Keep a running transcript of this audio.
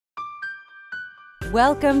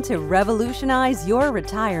Welcome to Revolutionize Your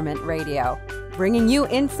Retirement Radio, bringing you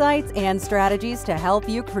insights and strategies to help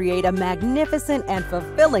you create a magnificent and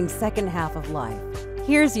fulfilling second half of life.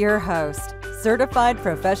 Here's your host, certified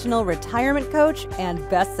professional retirement coach and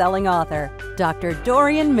best-selling author, Dr.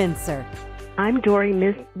 Dorian Mintzer. I'm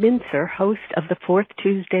Dorian Mintzer, host of the Fourth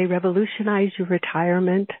Tuesday Revolutionize Your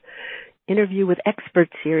Retirement Interview with Expert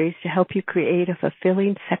series to help you create a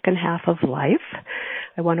fulfilling second half of life.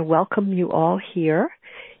 I want to welcome you all here,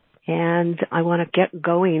 and I want to get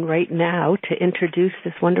going right now to introduce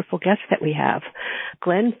this wonderful guest that we have.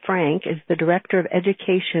 Glenn Frank is the Director of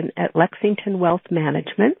Education at Lexington Wealth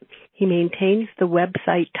Management. He maintains the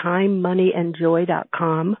website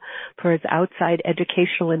timemoneyandjoy.com for his outside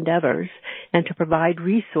educational endeavors and to provide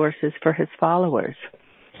resources for his followers.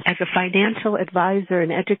 As a financial advisor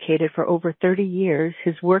and educator for over 30 years,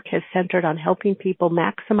 his work has centered on helping people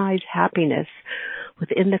maximize happiness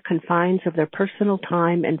within the confines of their personal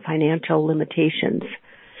time and financial limitations.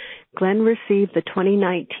 Glenn received the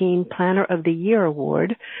 2019 Planner of the Year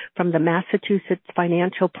Award from the Massachusetts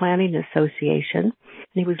Financial Planning Association, and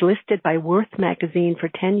he was listed by Worth magazine for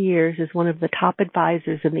 10 years as one of the top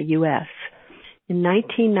advisors in the U.S. In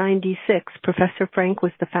 1996, Professor Frank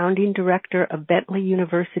was the founding director of Bentley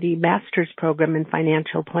University Master's Program in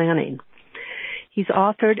Financial Planning. He's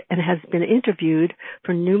authored and has been interviewed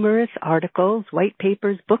for numerous articles, white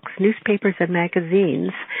papers, books, newspapers, and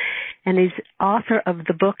magazines, and is author of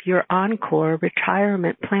the book Your Encore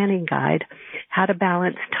Retirement Planning Guide, How to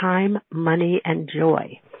Balance Time, Money, and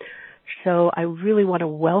Joy. So I really want to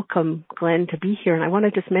welcome Glenn to be here, and I want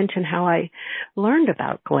to just mention how I learned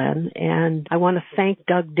about Glenn, and I want to thank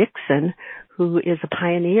Doug Dixon, who is a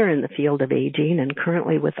pioneer in the field of aging and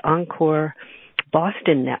currently with Encore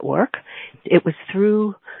Boston Network. It was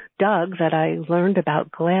through Doug that I learned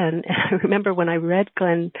about Glenn. I remember when I read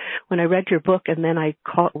your book, and then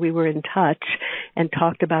we were in touch and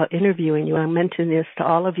talked about interviewing you. I mentioned this to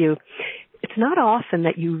all of you. It's not often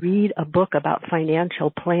that you read a book about financial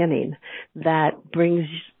planning that brings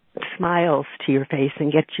smiles to your face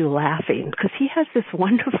and gets you laughing, because he has this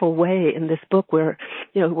wonderful way in this book where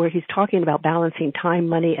he's talking about balancing time,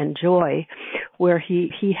 money, and joy, where he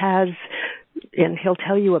has, and he'll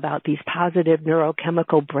tell you about these positive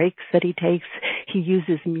neurochemical breaks that he takes. He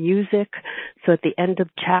uses music. So at the end of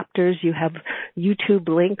chapters, you have YouTube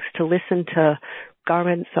links to listen to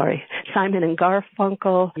Simon and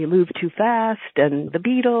Garfunkel, You Move Too Fast, and the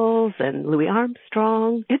Beatles, and Louis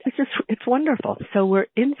Armstrong. It's wonderful. So we're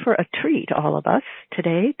in for a treat, all of us,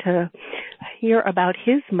 today to hear about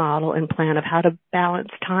his model and plan of how to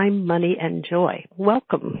balance time, money, and joy.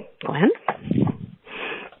 Welcome, Glenn.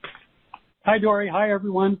 Hi, Dory. Hi,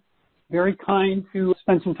 everyone. Very kind to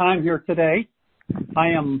spend some time here today. I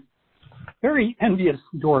am very envious,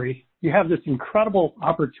 Dory. You have this incredible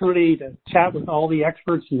opportunity to chat with all the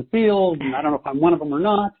experts in the field, and I don't know if I'm one of them or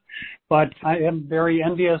not, but I am very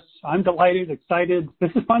envious. I'm delighted, excited. This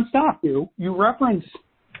is fun stuff. You reference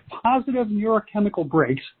positive neurochemical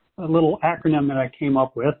breaks, a little acronym that I came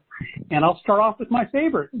up with, and I'll start off with my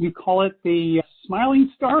favorite. We call it the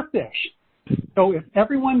smiling starfish. So if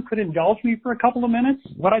everyone could indulge me for a couple of minutes,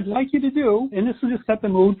 what I'd like you to do, and this will just set the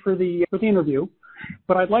mood for the interview,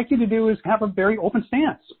 what I'd like you to do is have a very open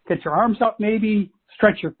stance. Get your arms up maybe,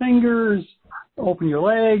 stretch your fingers, open your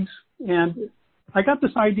legs. And I got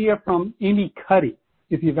this idea from Amy Cuddy,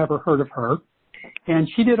 if you've ever heard of her. And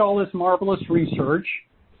she did all this marvelous research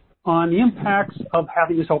on the impacts of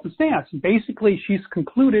having this open stance. Basically, she's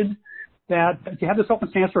concluded that if you have this open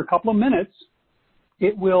stance for a couple of minutes,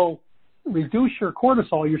 it will reduce your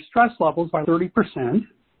cortisol, your stress levels, by 30%.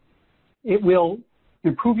 It will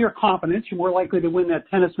improve your confidence. You're more likely to win that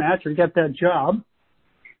tennis match or get that job.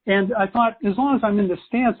 And I thought, as long as I'm in this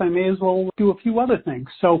stance, I may as well do a few other things.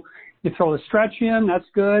 So you throw a stretch in, that's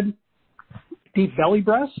good. Deep belly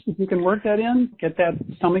breaths, if you can work that in, get that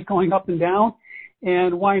stomach going up and down.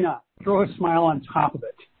 And why not? Throw a smile on top of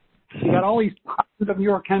it. You got all these positive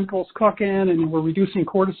neurochemicals cooking, and we're reducing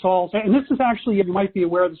cortisol. And this is actually, you might be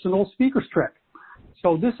aware, this is an old speaker's trick.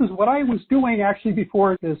 So this is what I was doing actually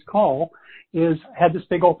before this call, is had this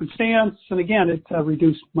big open stance, and again, it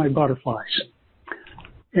reduced my butterflies.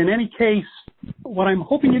 In any case, what I'm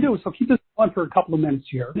hoping to do is, so keep this on for a couple of minutes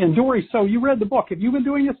here. And Dory, so you read the book. Have you been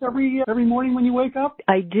doing this every morning when you wake up?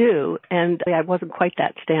 I do, and I wasn't quite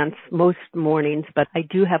that stance most mornings, but I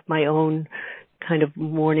do have my own kind of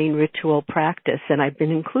morning ritual practice, and I've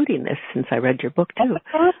been including this since I read your book too.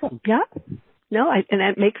 Oh, awesome. Yeah. No, and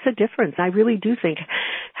that makes a difference. I really do think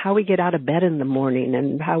how we get out of bed in the morning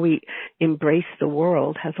and how we embrace the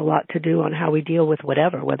world has a lot to do on how we deal with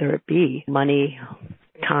whatever, whether it be money,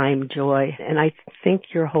 time, joy. And I think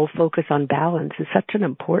your whole focus on balance is such an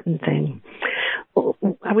important thing.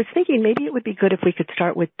 I was thinking maybe it would be good if we could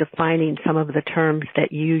start with defining some of the terms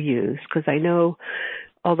that you use, because I know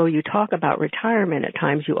although you talk about retirement at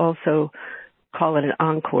times, you also call it an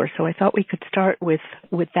encore. So I thought we could start with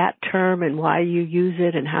that term and why you use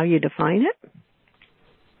it and how you define it.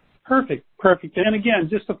 Perfect. And again,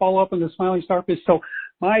 just to follow up on the smiling starfish, so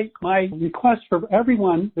my request for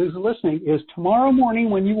everyone who's listening is tomorrow morning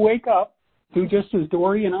when you wake up, do just as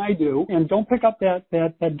Dory and I do, and don't pick up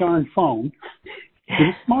that darn phone.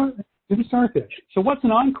 Do the starfish. So what's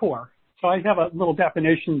an encore? So I have a little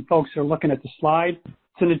definition. Folks are looking at the slide.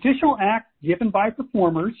 It's an additional act given by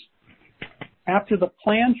performers after the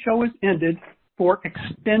planned show is ended for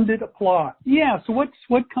extended applause. Yeah, so what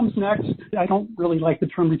comes next? I don't really like the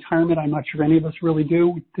term retirement. I'm not sure any of us really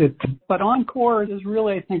do. But encore is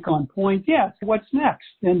really, I think, on point. Yes, what's next?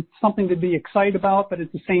 And something to be excited about, but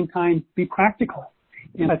at the same time, be practical.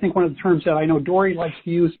 And I think one of the terms that I know Dory likes to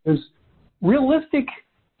use is realistic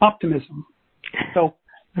optimism. So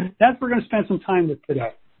that's what we're going to spend some time with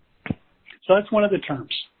today. So that's one of the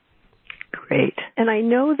terms. Great. And I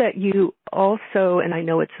know that you also, and I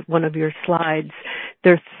know it's one of your slides,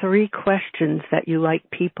 there are 3 questions that you like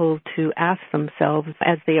people to ask themselves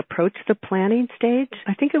as they approach the planning stage.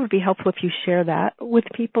 I think it would be helpful if you share that with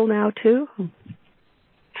people now too.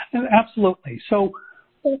 Absolutely. So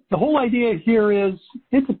the whole idea here is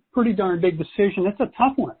it's a pretty darn big decision. It's a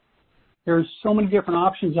tough one. There's so many different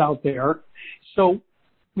options out there. So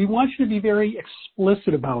we want you to be very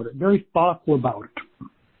explicit about it, very thoughtful about it.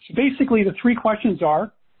 So basically, the 3 questions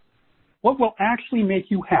are, what will actually make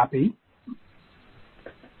you happy?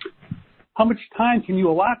 How much time can you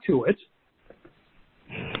allot to it?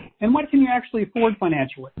 And what can you actually afford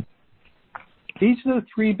financially? These are the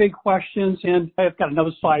 3 big questions, and I've got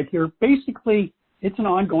another slide here. Basically, it's an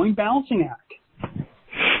ongoing balancing act.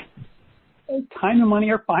 Time and money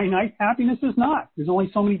are finite. Happiness is not. There's only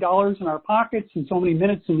so many dollars in our pockets and so many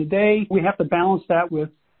minutes in the day. We have to balance that with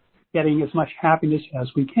getting as much happiness as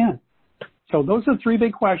we can. So those are the 3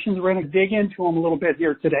 big questions. We're going to dig into them a little bit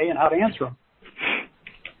here today and how to answer them.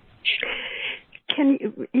 Can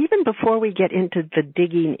you, even before we get into the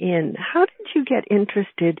digging in, how did you get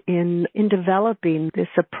interested in developing this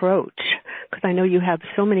approach? Because I know you have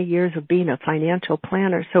so many years of being a financial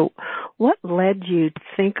planner. So what led you to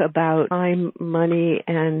think about time, money,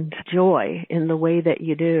 and joy in the way that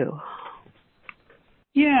you do?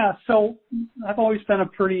 Yeah, so I've always been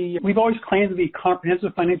we've always claimed to be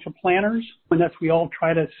comprehensive financial planners, and that's what we all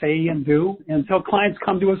try to say and do. And so clients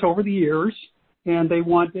come to us over the years, and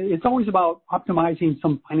it's always about optimizing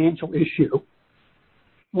some financial issue.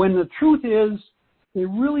 When the truth is, they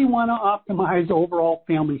really want to optimize overall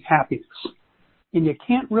family happiness. And you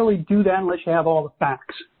can't really do that unless you have all the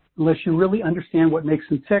facts, unless you really understand what makes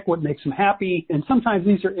them tick, what makes them happy. And sometimes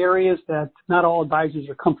these are areas that not all advisors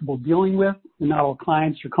are comfortable dealing with and not all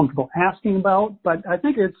clients are comfortable asking about. But I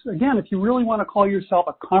think it's, again, if you really want to call yourself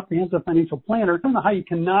a comprehensive financial planner, I don't know how you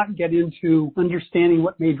cannot get into understanding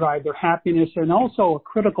what may drive their happiness. And also a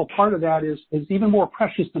critical part of that is even more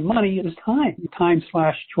precious than money is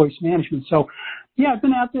time/choice management. So yeah, I've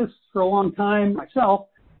been at this for a long time myself,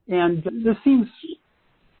 and this seems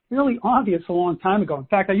really obvious a long time ago. In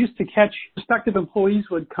fact, I used to catch prospective employees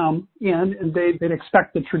would come in and they'd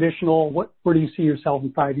expect the traditional, where do you see yourself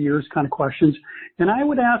in 5 years kind of questions. And I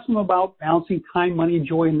would ask them about balancing time, money, and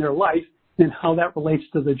joy in their life and how that relates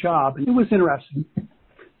to the job. And it was interesting.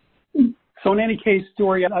 So in any case,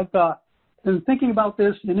 Dory, I've been thinking about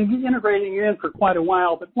this and integrating it in for quite a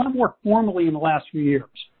while, but not more formally in the last few years.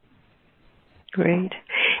 Great.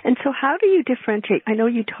 And so how do you differentiate? I know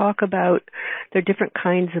you talk about there are different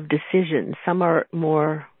kinds of decisions. Some are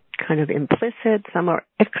more kind of implicit, some are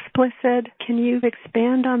explicit. Can you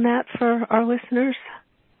expand on that for our listeners?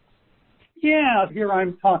 Yeah, here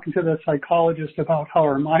I'm talking to the psychologist about how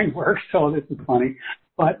our mind works, so this is funny.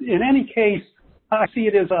 But in any case, I see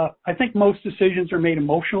it as I think most decisions are made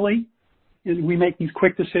emotionally. And we make these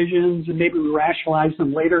quick decisions and maybe we rationalize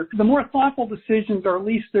them later. The more thoughtful decisions are at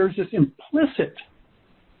least there's this implicit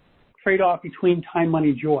trade-off between time,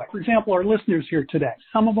 money, joy. For example, our listeners here today,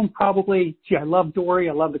 some of them probably, gee, I love Dory,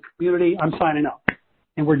 I love the community, I'm signing up,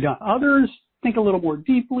 and we're done. Others think a little more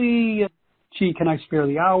deeply, gee, can I spare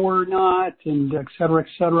the hour or not, and et cetera,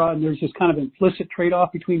 and there's this kind of implicit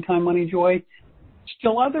trade-off between time, money, joy.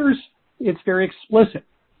 Still others, it's very explicit.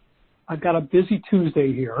 I've got a busy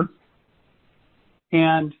Tuesday here,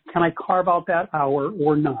 and can I carve out that hour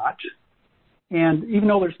or not? And even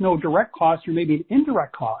though there's no direct cost, or maybe an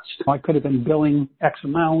indirect cost, I could have been billing X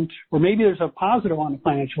amount, or maybe there's a positive on the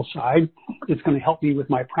financial side. It's going to help me with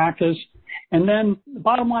my practice. And then the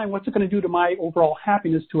bottom line, what's it going to do to my overall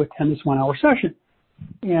happiness to attend this 1-hour session?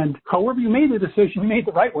 And however you made the decision, you made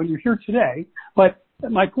the right one. You're here today. But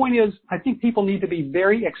my point is, I think people need to be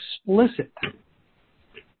very explicit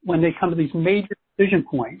when they come to these major decision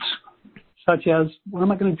points, such as, what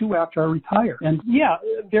am I going to do after I retire? And yeah,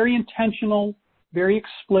 very intentional, very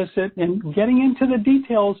explicit, and getting into the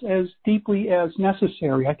details as deeply as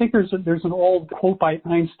necessary. I think there's an old quote by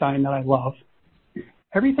Einstein that I love.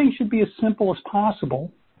 Everything should be as simple as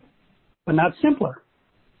possible, but not simpler.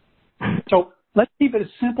 So let's keep it as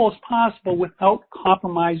simple as possible without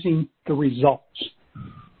compromising the results.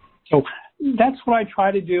 So that's what I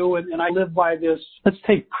try to do, and I live by this. Let's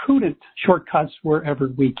take prudent shortcuts wherever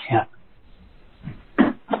we can.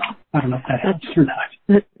 I don't know if that helps or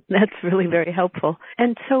not. That's really very helpful.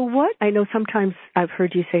 And so I know sometimes I've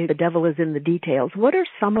heard you say the devil is in the details. What are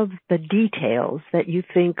some of the details that you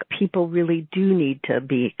think people really do need to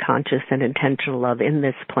be conscious and intentional of in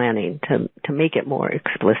this planning to make it more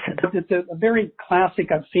explicit? It's a very classic.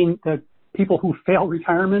 I've seen the people who fail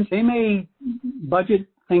retirement, they may budget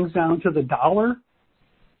things down to the dollar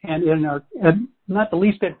and are not the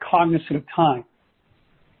least bit cognizant of time.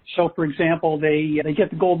 So, for example, they get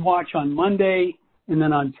the gold watch on Monday, and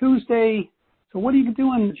then on Tuesday, so what are you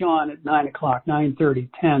doing, John, at 9 o'clock, 9:30,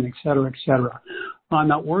 10, et cetera, et cetera? I'm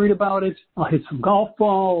not worried about it. I'll hit some golf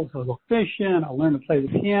balls. I'll go fishing. I'll learn to play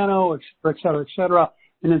the piano, et cetera, et cetera, et cetera.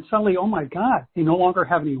 And then suddenly, oh, my God, they no longer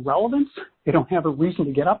have any relevance. They don't have a reason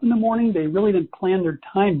to get up in the morning. They really didn't plan their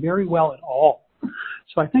time very well at all.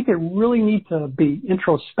 So I think they really need to be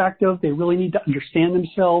introspective. They really need to understand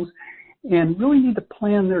themselves and really need to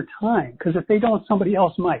plan their time, because if they don't, somebody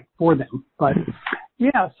else might for them. But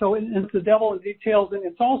yeah, so it's the devil in details, and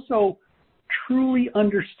it's also truly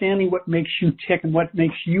understanding what makes you tick and what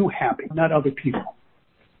makes you happy, not other people.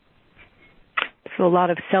 So a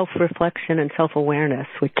lot of self-reflection and self-awareness,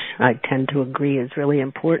 which I tend to agree is really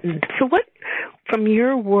important. So what, from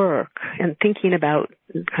your work and thinking about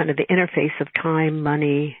kind of the interface of time,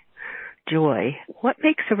 money, joy, what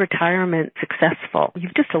makes a retirement successful?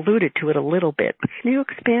 You've just alluded to it a little bit. Can you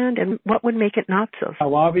expand, and what would make it not so?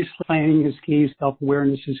 Well, obviously, planning is key.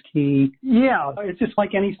 Self-awareness is key. Yeah, it's just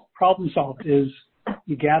like any problem solver is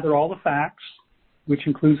you gather all the facts, which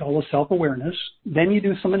includes all the self-awareness. Then you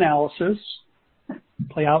do some analysis,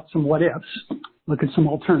 play out some what-ifs, look at some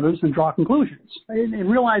alternatives, and draw conclusions. And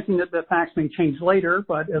realizing that the facts may change later,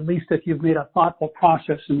 but at least if you've made a thoughtful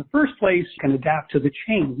process in the first place, you can adapt to the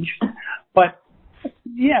change. But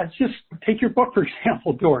yeah, it's just take your book, for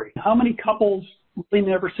example, Dory. How many couples really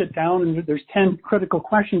never sit down and there's 10 critical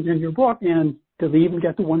questions in your book, and do they even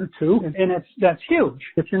get to one or two? And that's huge.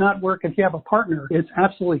 If you're not working, if you have a partner, it's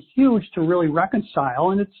absolutely huge to really reconcile.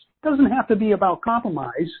 And it doesn't have to be about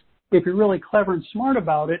compromise. If you're really clever and smart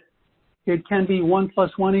about it, it can be 1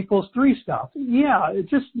 + 1 = 3 stuff. Yeah, it's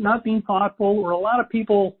just not being thoughtful, or a lot of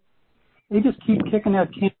people, they just keep kicking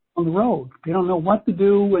that can on the road. They don't know what to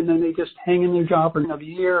do, and then they just hang in their job for another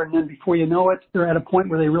year, and then before you know it, they're at a point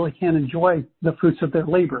where they really can't enjoy the fruits of their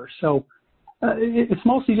labor. So it's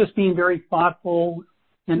mostly just being very thoughtful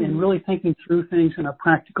and really thinking through things in a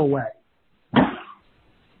practical way.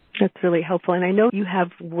 That's really helpful. And I know you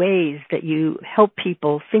have ways that you help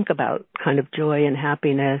people think about kind of joy and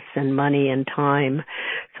happiness and money and time.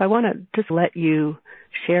 So I want to just let you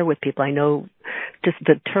share with people. I know just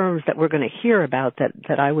the terms that we're going to hear about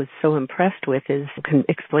that I was so impressed with is you can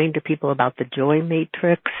explain to people about the joy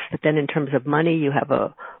matrix. But then in terms of money, you have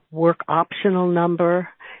a work optional number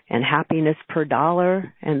and happiness per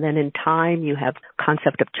dollar. And then in time, you have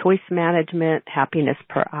concept of choice management, happiness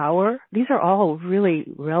per hour. These are all really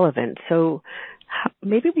relevant. So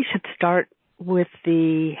maybe we should start with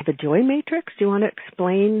the joy matrix. Do you want to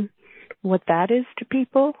explain what that is to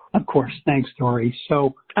people? Of course. Thanks, Dory.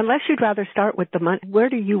 So, unless you'd rather start with the money, where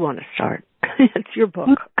do you want to start? It's your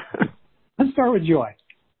book. Let's start with joy.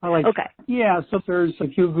 Okay. Yeah, so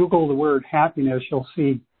if you Google the word happiness, you'll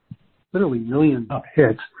see literally millions of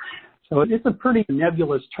hits. So it's a pretty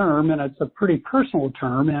nebulous term, and it's a pretty personal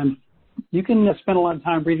term, and you can spend a lot of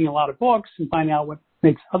time reading a lot of books and find out what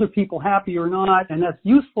makes other people happy or not, and that's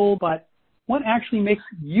useful, but what actually makes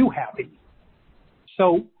you happy?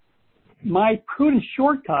 So my prudent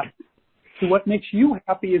shortcut to what makes you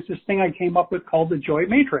happy is this thing I came up with called the joy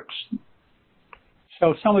matrix.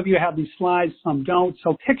 So some of you have these slides, some don't.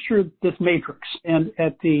 So picture this matrix, and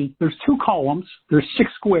there's 2 columns, there's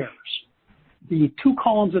 6 squares. The 2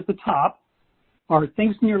 columns at the top are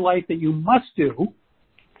things in your life that you must do,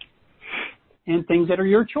 and things that are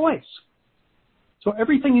your choice. So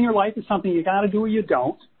everything in your life is something you got to do or you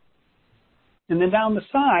don't. And then down the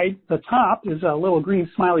side, the top is a little green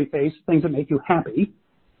smiley face, things that make you happy.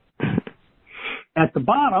 At the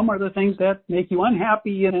bottom are the things that make you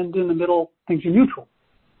unhappy, and in the middle, things are neutral.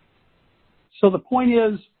 So the point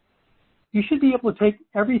is, you should be able to take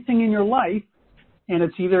everything in your life, and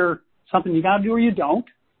it's either something you got to do or you don't,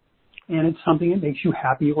 and it's something that makes you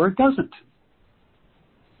happy or it doesn't.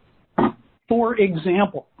 For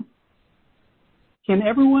example, can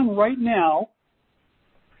everyone right now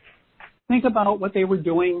think about what they were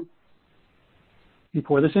doing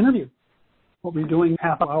before this interview, what we were doing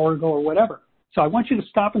half an hour ago or whatever? So I want you to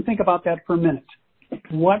stop and think about that for a minute.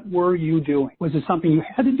 What were you doing? Was it something you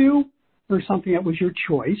had to do or something that was your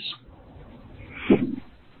choice?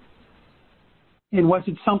 And was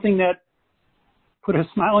it something that put a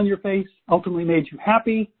smile on your face, ultimately made you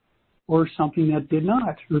happy, or something that did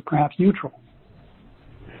not, or perhaps neutral?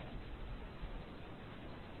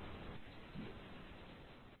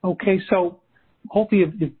 Okay, so hopefully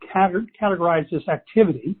you've categorized this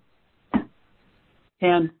activity.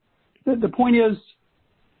 And the point is,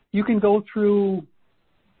 you can go through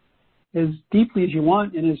as deeply as you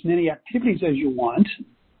want and as many activities as you want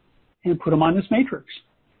and put them on this matrix.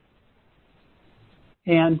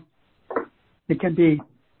 And it can be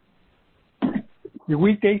your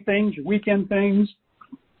weekday things, your weekend things.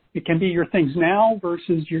 It can be your things now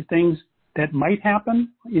versus your things that might happen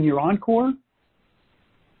in your Encore.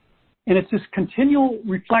 And it's this continual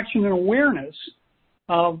reflection and awareness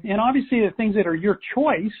of, and obviously the things that are your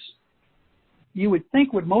choice, you would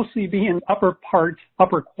think would mostly be in upper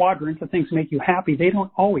quadrant, the things that make you happy. They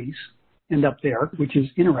don't always end up there, which is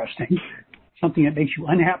interesting. Something that makes you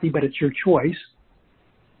unhappy, but it's your choice.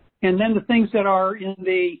 And then the things that are in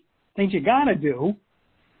the things you got to do,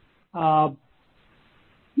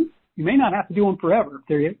 you may not have to do them forever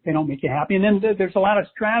if they don't make you happy. And then there's a lot of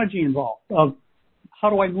strategy involved of how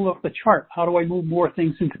do I move up the chart? How do I move more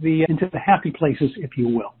things into the happy places, if you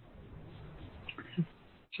will?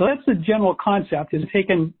 So that's the general concept, is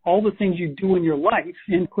taking all the things you do in your life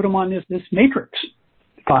and put them on this matrix.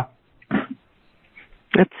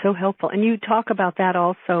 That's so helpful. And you talk about that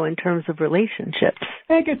also in terms of relationships.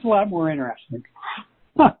 It gets a lot more interesting.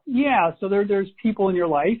 Yeah, so there's people in your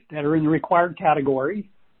life that are in the required category,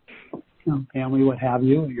 family, what have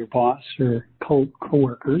you, your boss or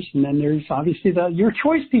co-workers. And then there's obviously your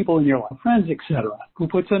choice people in your life, friends, etc., who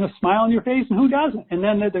puts in a smile on your face and who doesn't. And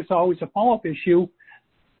then there's always a follow-up issue,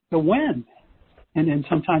 the when. And then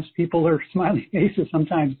sometimes people are smiley faces,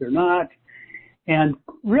 sometimes they're not. And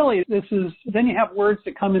really, then you have words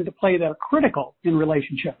that come into play that are critical in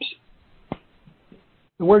relationships.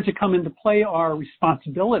 The words that come into play are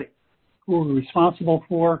responsibility. Who are responsible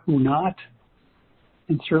for, who not.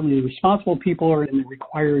 And certainly the responsible people are in the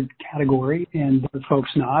required category and the folks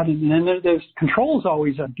not. And then there's control is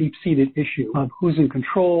always a deep-seated issue of who's in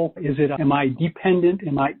control. Am I dependent?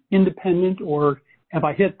 Am I independent? Or have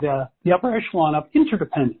I hit the upper echelon of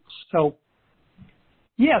interdependence? So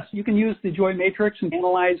yes, you can use the joy matrix and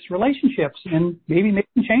analyze relationships and maybe make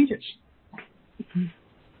some changes. Mm-hmm.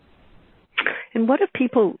 And what if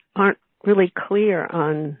people aren't really clear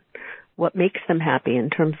on what makes them happy in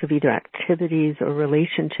terms of either activities or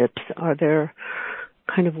relationships? Are there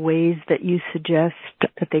kind of ways that you suggest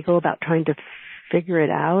that they go about trying to figure it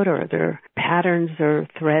out, or are there patterns or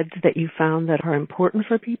threads that you found that are important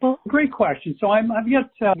for people? Great question. So I've yet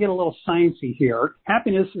to get a little sciencey here.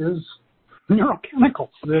 Happiness is neurochemicals.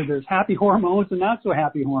 There's happy hormones and not so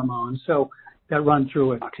happy hormones. So that run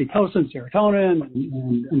through it. Oxytocin, serotonin,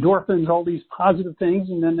 and endorphins, all these positive things.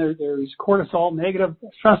 And then there's cortisol, negative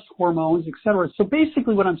stress hormones, et cetera. So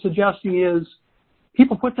basically what I'm suggesting is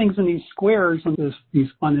people put things in these squares on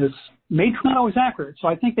this matrix, not always accurate. So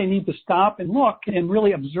I think they need to stop and look and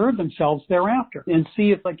really observe themselves thereafter and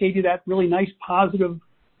see if I gave you that really nice positive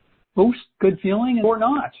boost, good feeling, or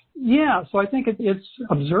not. Yeah, so I think it's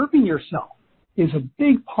observing yourself is a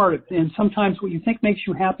big part of it. And sometimes what you think makes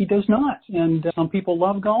you happy does not. And some people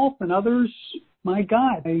love golf and others, my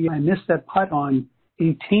God, I missed that putt on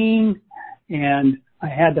 18 and I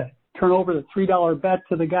had to turn over the $3 bet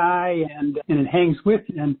to the guy and it hangs with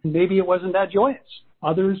you. And maybe it wasn't that joyous.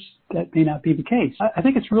 Others, that may not be the case. I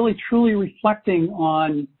think it's really truly reflecting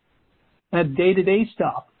on that day-to-day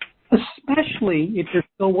stuff, especially if you're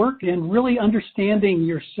still working, and really understanding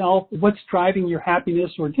yourself, what's driving your happiness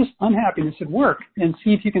or just unhappiness at work, and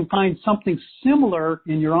see if you can find something similar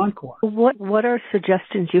in your Encore. What are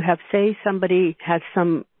suggestions you have? Say somebody has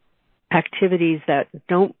some activities that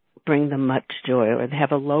don't bring them much joy, or they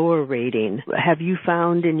have a lower rating. Have you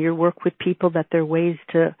found in your work with people that there are ways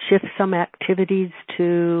to shift some activities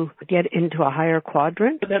to get into a higher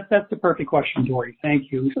quadrant? That's the perfect question, Dory.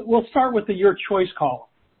 Thank you. We'll start with the your choice column.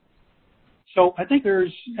 So I think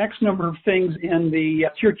there's X number of things in the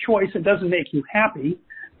it's your choice. It doesn't make you happy.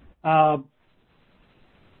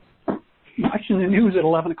 Watching the news at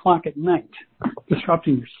 11 o'clock at night,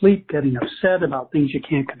 disrupting your sleep, getting upset about things you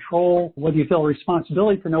can't control, whether you feel a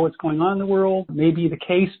responsibility for know what's going on in the world, may be the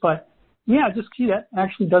case, but yeah, just gee, that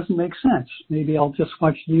actually doesn't make sense. Maybe I'll just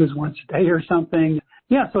watch the news once a day or something.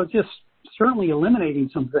 Yeah, so it's just certainly eliminating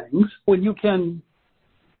some things. When you can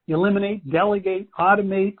eliminate, delegate,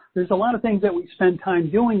 automate, there's a lot of things that we spend time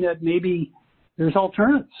doing that maybe there's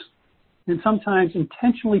alternatives. And sometimes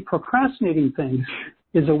intentionally procrastinating things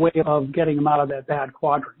is a way of getting them out of that bad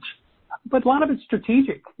quadrant. But a lot of it's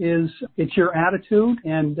strategic. It's your attitude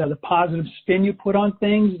and the positive spin you put on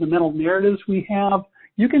things, the mental narratives we have.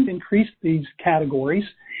 You can increase these categories.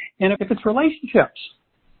 And if it's relationships,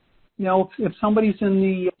 you know, if somebody's in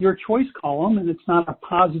the your choice column and it's not a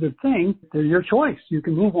positive thing, they're your choice. You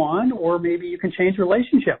can move on, or maybe you can change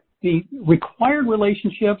relationship. The required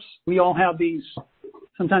relationships, we all have these.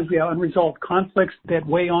 Sometimes we have unresolved conflicts that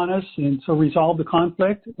weigh on us, and so resolve the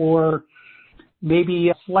conflict, or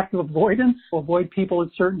maybe selective avoidance, avoid people at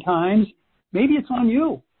certain times. Maybe it's on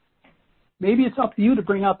you. Maybe it's up to you to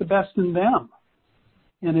bring out the best in them,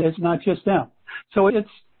 and it's not just them. So it's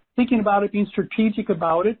thinking about it, being strategic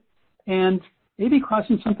about it, and maybe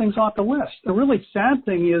crossing some things off the list. The really sad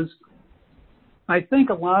thing is I think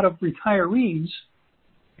a lot of retirees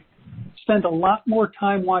spend a lot more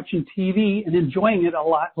time watching TV and enjoying it a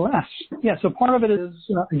lot less. Yeah, so part of it is,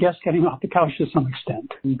 I guess, getting off the couch to some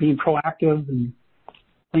extent and being proactive and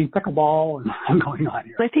playing pickleball and going on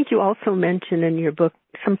here. I think you also mentioned in your book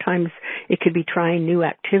sometimes it could be trying new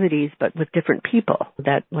activities but with different people.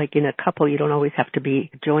 That like in a couple you don't always have to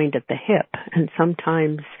be joined at the hip, and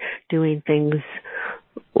sometimes doing things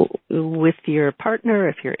with your partner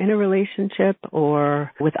if you're in a relationship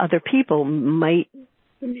or with other people might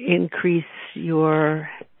increase your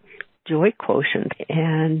joy quotient.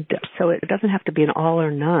 And so it doesn't have to be an all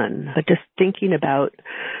or none, but just thinking about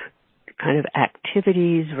kind of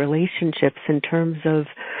activities, relationships in terms of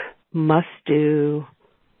must do,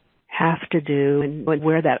 have to do, and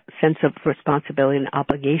where that sense of responsibility and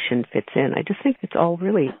obligation fits in. I just think it's all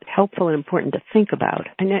really helpful and important to think about.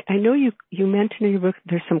 And I know you mentioned in your book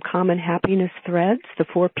there's some common happiness threads, the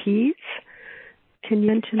 4 Ps. Can you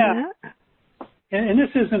mention that? And this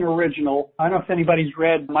isn't original. I don't know if anybody's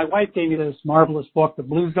read. My wife gave me this marvelous book, The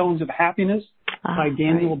Blue Zones of Happiness by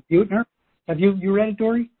Daniel Buettner. Have you read it,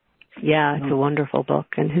 Dory? Yeah, it's a wonderful book,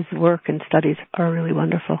 and his work and studies are really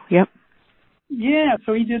wonderful. Yep. Yeah,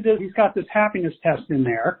 so he did this. He's got this happiness test in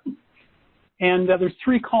there, and there's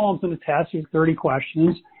 3 columns in the test. There's 30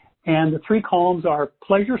 questions, and the 3 columns are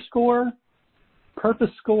pleasure score,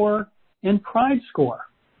 purpose score, and pride score.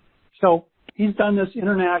 So he's done this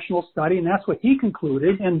international study, and that's what he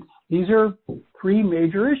concluded. And these are 3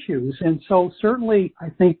 major issues. And so certainly I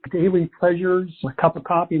think daily pleasures, a cup of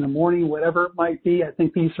coffee in the morning, whatever it might be, I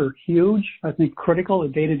think these are huge. I think critical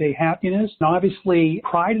of day-to-day happiness. And obviously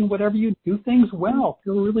pride in whatever you do things well,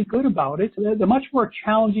 feel really good about it. The much more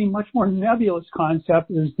challenging, much more nebulous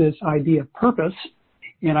concept is this idea of purpose.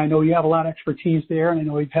 And I know you have a lot of expertise there, and I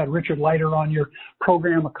know we've had Richard Leiter on your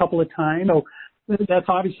program a couple of times. So that's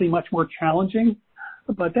obviously much more challenging,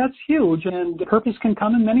 but that's huge, and purpose can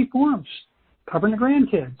come in many forms. Covering the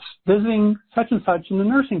grandkids, visiting such and such in the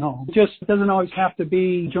nursing home. It just doesn't always have to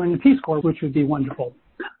be joining the Peace Corps, which would be wonderful.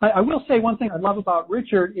 I will say one thing I love about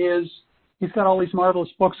Richard is he's got all these marvelous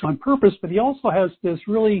books on purpose, but he also has this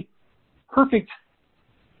really perfect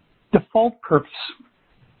default purpose.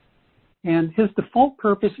 And his default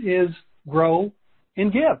purpose is grow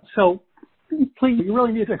and give. So please, you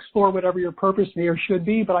really need to explore whatever your purpose may or should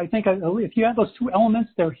be, but I think if you have those 2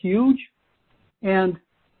 elements, they're huge. And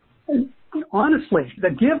honestly, the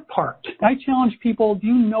give part, I challenge people, do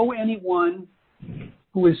you know anyone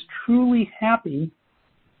who is truly happy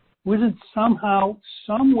who isn't somehow,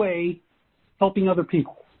 some way helping other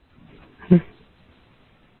people?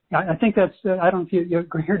 I think that's, I don't know if you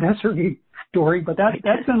agree or disagree, Dory, but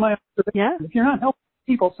that's been my observation. Yeah. If you're not helping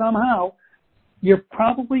people somehow, you're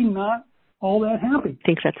probably not all that happy. I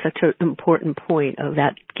think that's such an important point of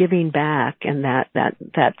that giving back and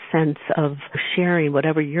that sense of sharing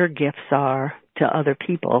whatever your gifts are to other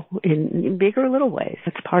people in big or little ways.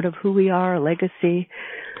 It's part of who we are, a legacy.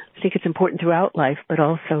 I think it's important throughout life, but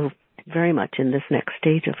also very much in this next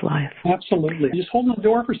stage of life. Absolutely. Just holding the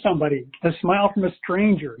door for somebody, a smile from a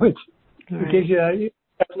stranger, which gives you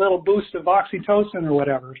that little boost of oxytocin or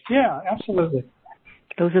whatever. Yeah, absolutely.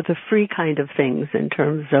 Those are the free kind of things in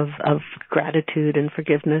terms of gratitude and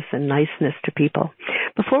forgiveness and niceness to people.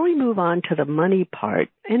 Before we move on to the money part,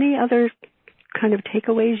 any other kind of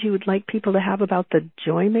takeaways you would like people to have about the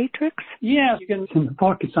joy matrix? Yeah, you can, in the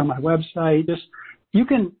book, it's on my website. You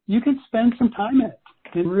can spend some time in it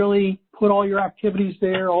and really put all your activities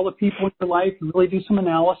there, all the people in your life, and really do some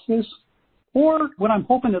analysis. Or what I'm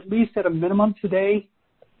hoping, at least at a minimum today,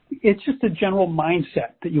 it's just a general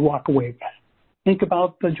mindset that you walk away with. Think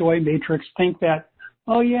about the joy matrix. Think that,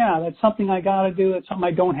 oh yeah, that's something I got to do. It's something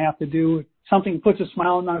I don't have to do. Something that puts a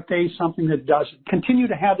smile on my face, something that doesn't. Continue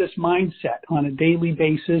to have this mindset on a daily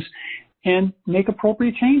basis and make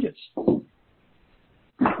appropriate changes.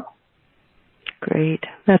 Great.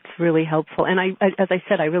 That's really helpful. And as I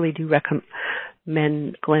said, I really do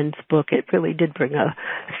recommend Glenn's book. It really did bring a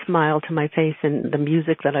smile to my face, and the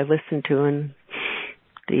music that I listened to, and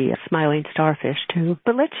the smiling starfish too.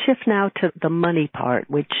 But let's shift now to the money part,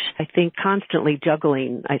 which I think constantly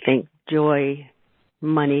juggling, joy,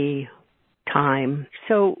 money, time.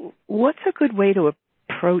 So what's a good way to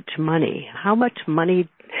approach money? How much money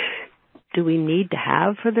do we need to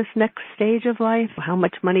have for this next stage of life? How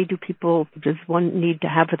much money does one need to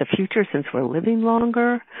have for the future since we're living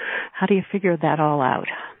longer? How do you figure that all out?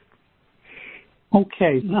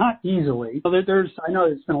 Okay, not easily. I know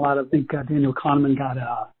there's been a lot of, I think Daniel Kahneman got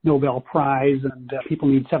a Nobel Prize, and people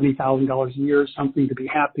need $70,000 a year or something to be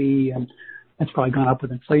happy, and that's probably gone up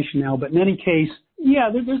with inflation now. But in any case, yeah,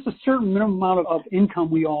 there's a certain minimum amount of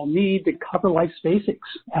income we all need to cover life's basics,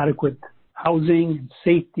 adequate housing and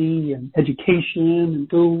safety and education and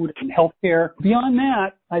food and healthcare. Beyond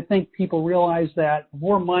that, I think people realize that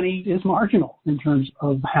more money is marginal in terms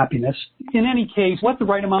of happiness. In any case, what the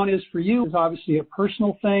right amount is for you is obviously a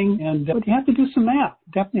personal thing, but you have to do some math.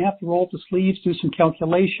 Definitely have to roll up the sleeves, do some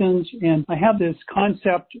calculations. And I have this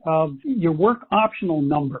concept of your work optional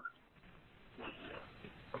number.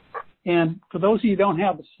 And for those of you who don't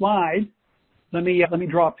have the slide, let me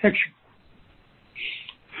draw a picture.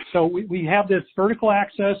 So we have this vertical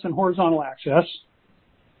axis and horizontal axis.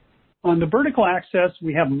 On the vertical axis,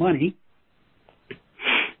 we have money.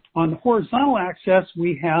 On the horizontal axis,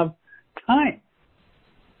 we have time.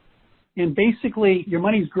 And basically, your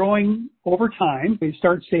money's growing over time. You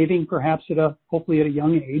start saving perhaps hopefully at a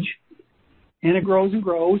young age. And it grows and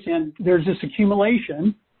grows, and there's this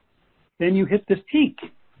accumulation. Then you hit this peak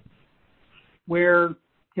where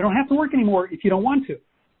you don't have to work anymore if you don't want to.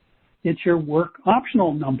 It's your work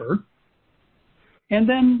optional number. And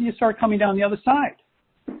then you start coming down the other side.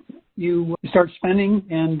 You start spending,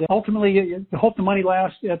 and ultimately you hope the money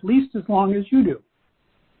lasts at least as long as you do.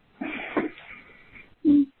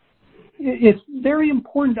 It's very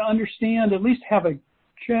important to understand, at least have a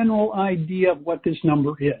general idea of what this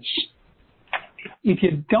number is. If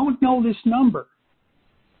you don't know this number,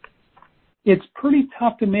 it's pretty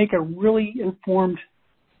tough to make a really informed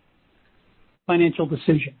financial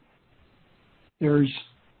decision. There's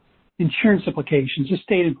insurance implications,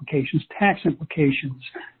 estate implications, tax implications,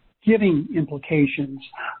 giving implications,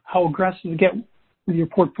 how aggressive to get with your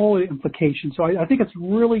portfolio implications. So I think it's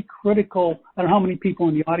really critical. I don't know how many people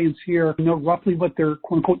in the audience here know roughly what their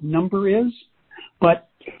quote-unquote number is, but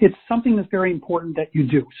it's something that's very important that you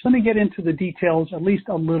do. So let me get into the details at least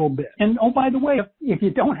a little bit. And oh, by the way, if you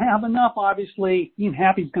don't have enough, obviously being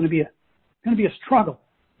happy is going to be a struggle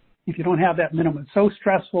if you don't have that minimum. It's so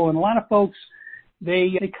stressful, and a lot of folks,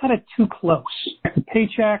 they cut it too close. The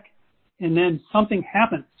paycheck, and then something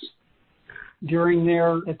happens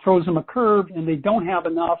it throws them a curve, and they don't have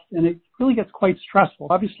enough, and it really gets quite stressful.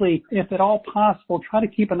 Obviously, if at all possible, try to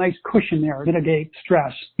keep a nice cushion there to mitigate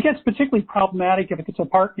stress. It gets particularly problematic if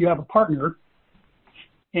you have a partner,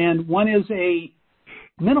 and one is a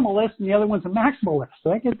minimalist and the other one's a maximalist.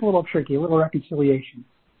 So that gets a little tricky, a little reconciliation.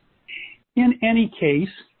 In any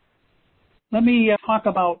case, let me talk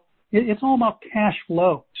about, it's all about cash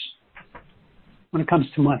flows when it comes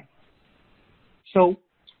to money. So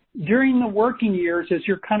during the working years, as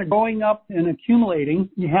you're kind of growing up and accumulating,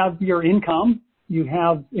 you have your income, you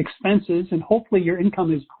have expenses, and hopefully your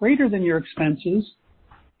income is greater than your expenses,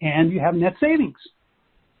 and you have net savings.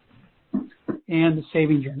 And the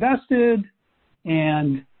savings are invested,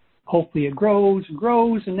 and hopefully it grows and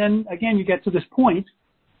grows, and then again you get to this point,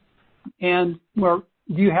 and where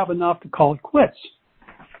do you have enough to call it quits?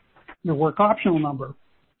 Your work optional number.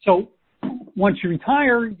 So once you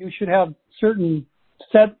retire, you should have certain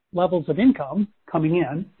set levels of income coming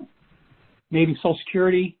in, maybe Social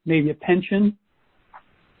Security, maybe a pension.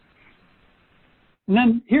 And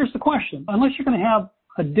then here's the question. Unless you're going to have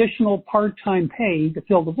additional part-time pay to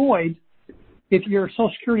fill the void, if your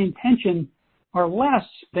Social Security and pension are less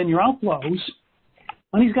than your outflows,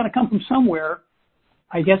 money's got to come from somewhere.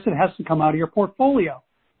 I guess it has to come out of your portfolio.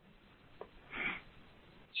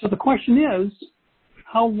 So the question is,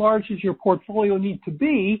 how large does your portfolio need to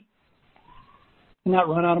be to not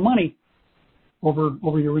run out of money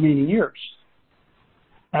over your remaining years?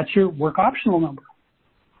 That's your work optional number.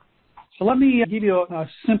 So let me give you a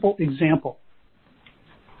simple example.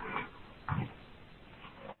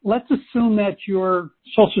 Let's assume that your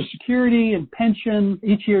Social Security and pension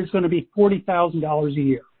each year is going to be $40,000 a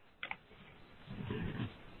year.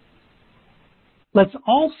 Let's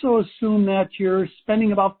also assume that you're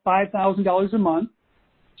spending about $5,000 a month,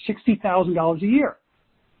 $60,000 a year.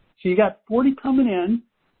 So you got 40 coming in,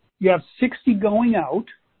 you have 60 going out,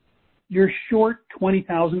 you're short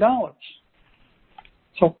 $20,000.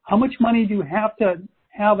 So how much money do you have to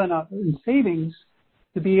have in savings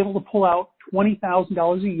to be able to pull out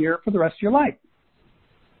 $20,000 a year for the rest of your life?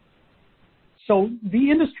 So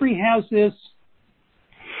the industry has this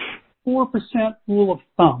 4% rule of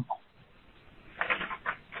thumb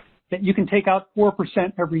that you can take out 4%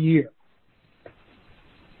 every year.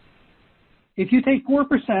 If you take 4%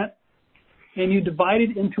 and you divide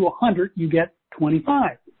it into 100, you get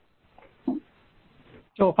 25.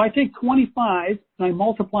 So if I take 25 and I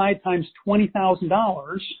multiply it times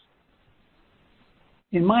 $20,000,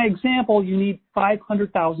 in my example, you need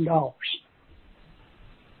 $500,000.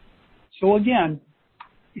 So again,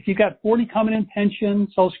 if you've got 40 coming in pension,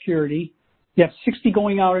 Social Security, you have 60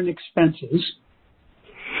 going out in expenses,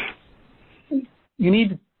 you need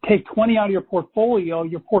to take 20 out of your portfolio.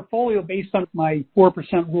 Your portfolio, based on my 4%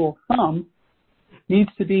 rule of thumb,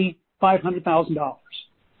 needs to be $500,000.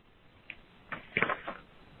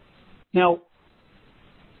 Now,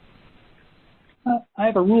 I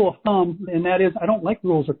have a rule of thumb, and that is I don't like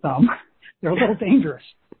rules of thumb. They're a little dangerous.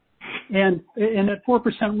 And that 4%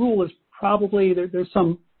 rule is probably, there's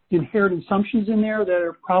some inherent assumptions in there that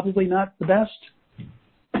are probably not the best.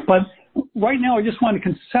 But right now, I just want to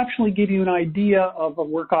conceptually give you an idea of a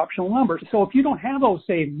work optional number. So if you don't have those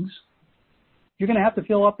savings, you're going to have to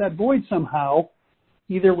fill up that void somehow,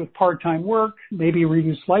 either with part-time work, maybe a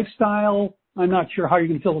reduced lifestyle. I'm not sure how you're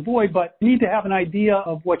going to fill the void, but you need to have an idea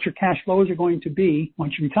of what your cash flows are going to be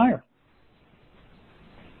once you retire.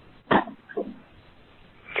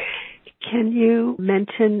 Can you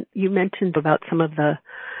mentioned about some of the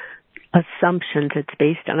assumptions it's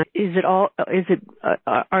based on.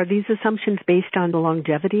 Are these assumptions based on the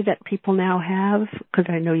longevity that people now have?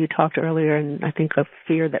 Because I know you talked earlier, and I think a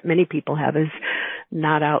fear that many people have is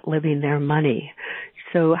not outliving their money.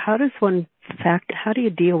 So how do you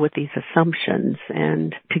deal with these assumptions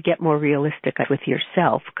and to get more realistic with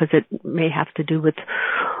yourself? Because it may have to do with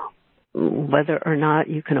whether or not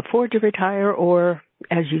you can afford to retire, or,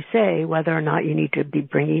 as you say, whether or not you need to be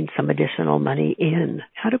bringing some additional money in.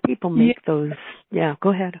 How do people make those? Yeah, go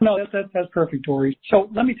ahead. No, that's perfect, Dory. So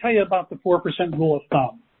let me tell you about the 4% rule of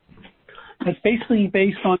thumb. It's basically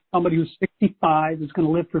based on somebody who's 65, is going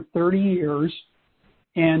to live for 30 years,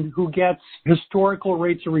 and who gets historical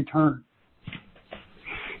rates of return.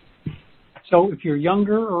 So if you're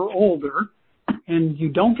younger or older and you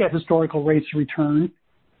don't get historical rates of return,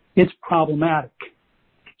 it's problematic.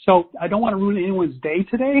 So I don't want to ruin anyone's day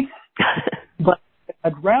today, but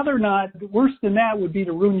I'd rather not. Worse than that would be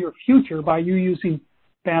to ruin your future by you using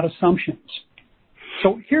bad assumptions.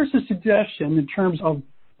 So here's a suggestion in terms of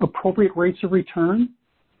appropriate rates of return.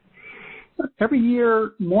 Every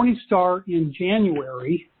year, Morningstar in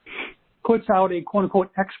January puts out a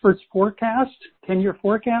quote-unquote experts forecast, 10-year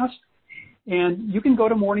forecast. And you can go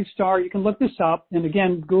to Morningstar, you can look this up, and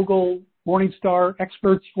again, Google Morningstar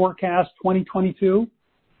Experts Forecast 2022.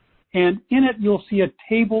 And in it, you'll see a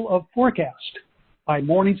table of forecast by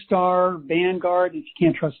Morningstar, Vanguard, if you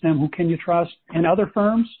can't trust them, who can you trust, and other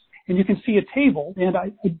firms. And you can see a table, and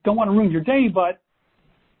I don't want to ruin your day, but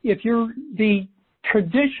if you're the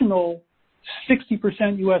traditional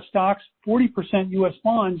 60% U.S. stocks, 40% U.S.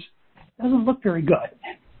 bonds, doesn't look very good.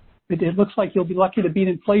 It looks like you'll be lucky to beat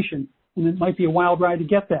inflation, and it might be a wild ride to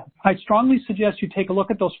get that. I strongly suggest you take a look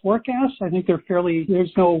at those forecasts. I think there's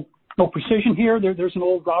no precision here. There's an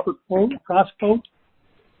old Robert Frost quote.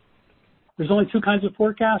 There's only two kinds of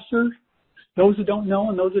forecasters, those who don't know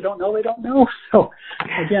and those who don't know they don't know. So,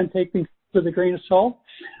 again, take things with a grain of salt.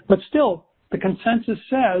 But still, the consensus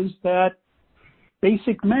says that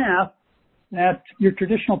basic math, that your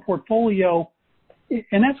traditional portfolio,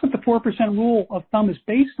 and that's what the 4% rule of thumb is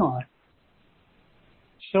based on.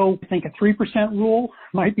 So I think a 3% rule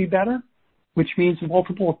might be better, which means a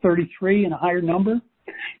multiple of 33 and a higher number.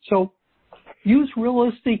 So use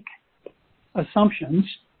realistic assumptions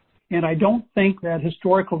And I don't think that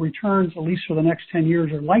historical returns, at least for the next 10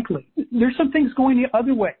 years, are likely. There's some things going the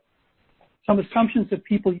other way. Some assumptions that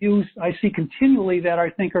people use, I see continually, that I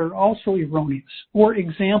think are also erroneous. For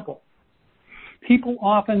example, people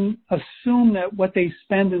often assume that what they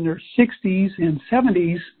spend in their 60s and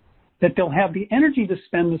 70s, that they'll have the energy to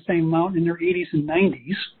spend the same amount in their 80s and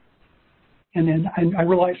 90s. And then I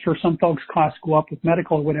realize for some folks costs go up with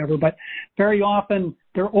medical or whatever, but very often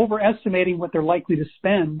they're overestimating what they're likely to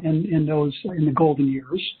spend in the golden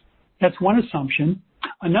years. That's one assumption.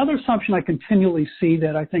 Another assumption I continually see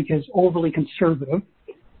that I think is overly conservative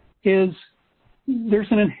is there's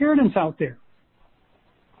an inheritance out there.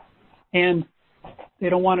 And they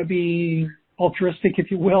don't want to be altruistic,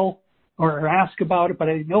 if you will, or ask about it, but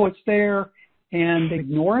they know it's there and they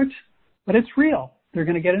ignore it, but it's real. They're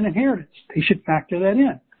going to get an inheritance. They should factor that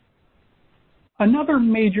in. Another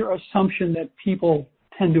major assumption that people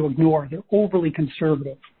tend to ignore, they're overly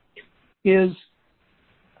conservative, is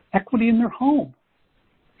equity in their home.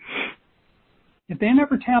 If they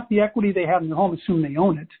never tap the equity they have in their home, assume they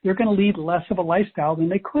own it, they're going to lead less of a lifestyle than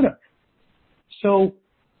they could have. So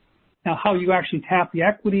now how you actually tap the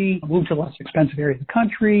equity, move to a less expensive area of the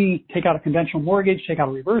country, take out a conventional mortgage, take out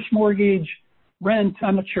a reverse mortgage, rent,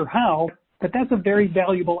 I'm not sure how, but that's a very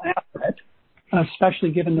valuable asset,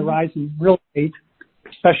 especially given the rise in real estate,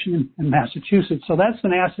 especially in Massachusetts. So that's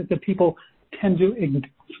an asset that people tend to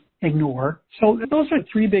ignore. So those are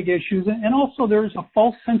three big issues. And also there's a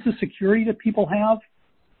false sense of security that people have.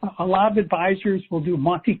 A lot of advisors will do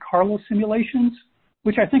Monte Carlo simulations,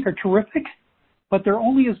 which I think are terrific, but they're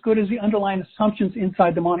only as good as the underlying assumptions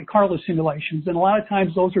inside the Monte Carlo simulations. And a lot of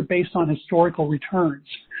times those are based on historical returns.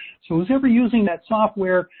 So who's ever using that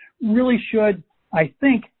software really should, I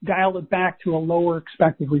think, dial it back to a lower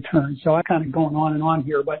expected return. So I'm kind of going on and on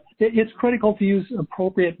here, but it's critical to use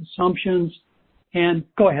appropriate assumptions. And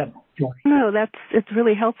go ahead, Joy. No, it's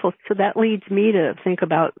really helpful. So that leads me to think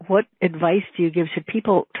about what advice do you give? Should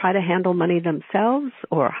people try to handle money themselves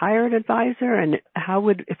or hire an advisor? And how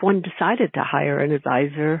would, if one decided to hire an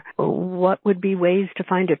advisor, what would be ways to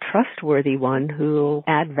find a trustworthy one who will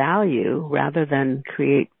add value rather than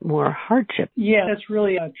create more hardship? Yeah, that's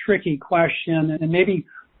really a tricky question. And maybe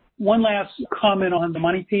one last comment on the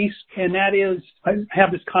money piece, and that is I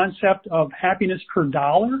have this concept of happiness per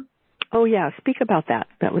dollar. Oh, yeah. Speak about that.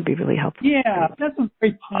 That would be really helpful. Yeah, that's a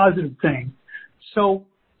very positive thing. So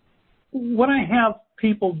what I have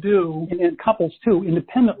people do, and couples too,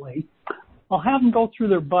 independently, I'll have them go through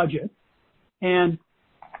their budget and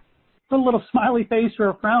put a little smiley face or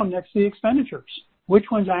a frown next to the expenditures.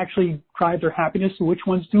 Which ones actually drive their happiness and which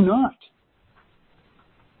ones do not.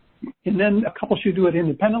 And then a couple should do it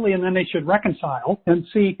independently, and then they should reconcile and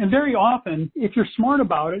see. And very often, if you're smart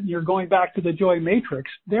about it, and you're going back to the joy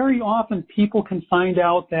matrix, very often people can find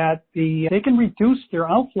out that they can reduce their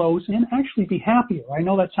outflows and actually be happier. I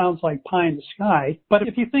know that sounds like pie in the sky, but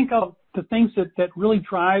if you think of the things that really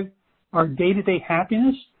drive our day-to-day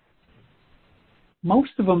happiness,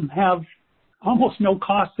 most of them have almost no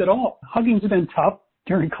cost at all. Hugging's been tough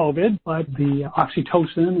during COVID, but the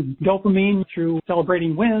oxytocin and dopamine through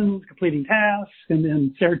celebrating wins, completing tasks, and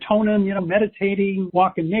then serotonin, meditating,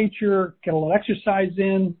 walk in nature, get a little exercise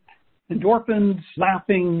in, endorphins,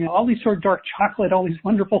 laughing, all these sort of dark chocolate, all these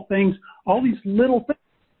wonderful things, all these little things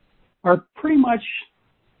are pretty much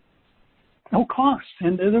no cost,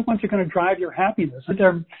 and they're the ones that are going to drive your happiness.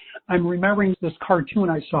 I'm remembering this cartoon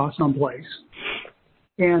I saw someplace,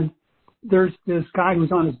 and there's this guy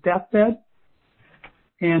who's on his deathbed,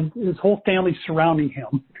 and his whole family's surrounding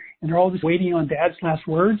him. And they're all just waiting on Dad's last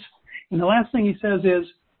words. And the last thing he says is,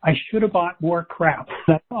 I should have bought more crap.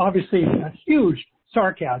 That's obviously a huge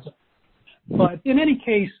sarcasm. But in any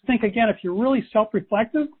case, think again, if you're really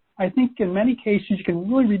self-reflective, I think in many cases you can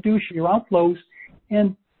really reduce your outflows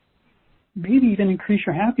and maybe even increase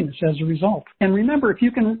your happiness as a result. And remember, if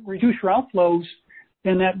you can reduce your outflows,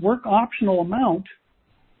 then that work optional amount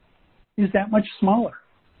is that much smaller.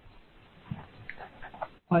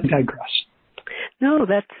 I digress. No,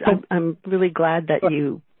 I'm really glad that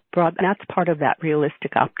you brought, that's part of that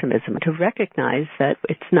realistic optimism, to recognize that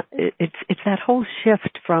it's that whole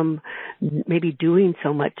shift from maybe doing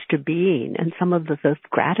so much to being, and some of the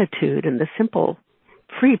gratitude and the simple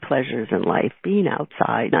free pleasures in life, being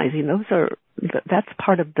outside, that's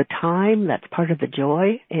part of the time, that's part of the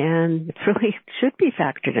joy, and it really should be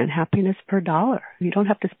factored in happiness per dollar. You don't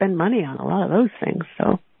have to spend money on a lot of those things,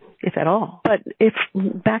 so. If at all. But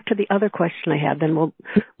back to the other question I had, then we'll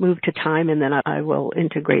move to time, and then I will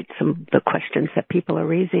integrate some of the questions that people are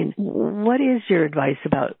raising. What is your advice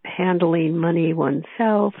about handling money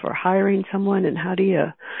oneself or hiring someone, and how do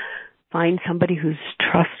you find somebody who's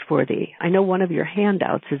trustworthy? I know one of your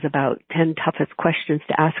handouts is about 10 toughest questions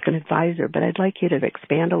to ask an advisor, but I'd like you to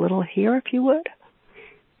expand a little here if you would.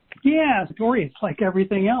 Yeah, Dory, it's like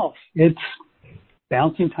everything else. It's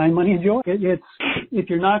balancing time, money, and joy. It's if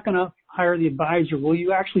you're not going to hire the advisor, will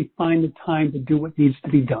you actually find the time to do what needs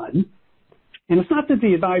to be done? And it's not that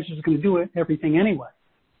the advisor is going to do everything anyway.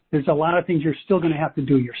 There's a lot of things you're still going to have to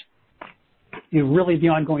do yourself. Really the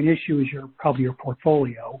ongoing issue is probably your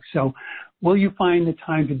portfolio. So will you find the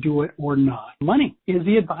time to do it or not? Money. Is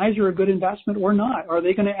the advisor a good investment or not? Are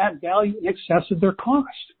they going to add value in excess of their cost?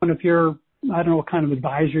 And if you're, I don't know what kind of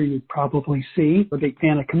advisor you'd probably see, a big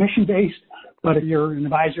fan of commission-based, but if you're an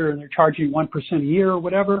advisor and they're charging 1% a year or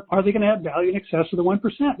whatever, are they going to add value in excess of the 1%?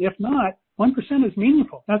 If not, 1% is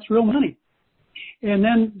meaningful. That's real money. And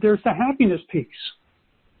then there's the happiness piece.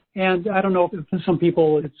 And I don't know if for some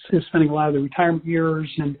people it's spending a lot of their retirement years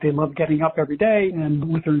and they love getting up every day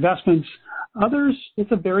and with their investments. Others,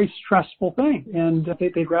 it's a very stressful thing and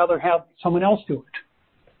they'd rather have someone else do it.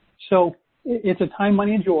 So it's a time,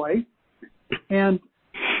 money, and joy. And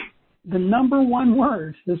the number one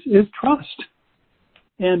word is trust.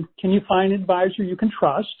 And can you find an advisor you can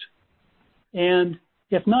trust? And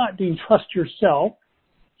if not, do you trust yourself?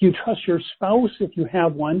 Do you trust your spouse if you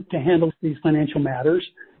have one to handle these financial matters?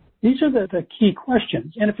 These are the key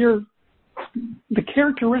questions. And if you're the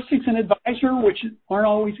characteristics in an advisor, which aren't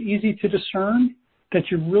always easy to discern, that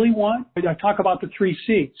you really want, I talk about the 3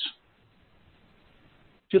 C's.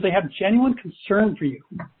 Do they have genuine concern for you?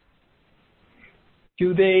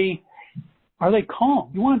 Are they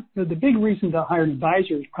calm? You want the big reason to hire an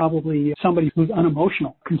advisor is probably somebody who's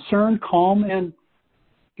unemotional, concerned, calm, and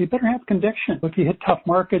you better have conviction. If you hit tough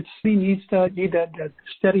markets, he need that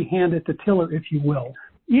steady hand at the tiller, if you will.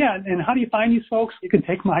 Yeah, and how do you find these folks? You can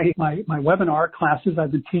take my webinar classes.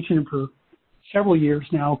 I've been teaching them for several years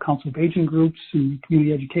now, council of aging groups and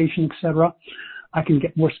community education, et cetera. I can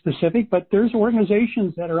get more specific, but there's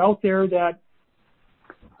organizations that are out there that,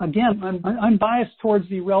 again, I'm biased towards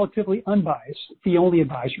the relatively unbiased, the only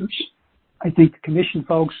advisors. I think the commission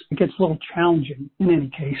folks, it gets a little challenging in any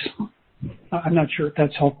case. I'm not sure if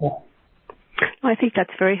that's helpful. I think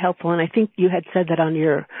that's very helpful, and I think you had said that on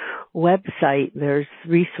your website there's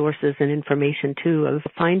resources and information, too, of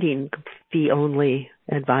finding fee-only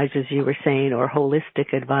advisors, you were saying, or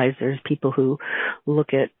holistic advisors, people who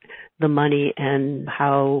look at the money and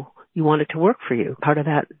how you want it to work for you. Part of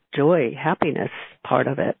that joy, happiness part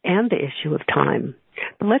of it, and the issue of time.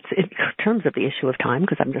 But in terms of the issue of time,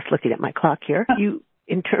 because I'm just looking at my clock here,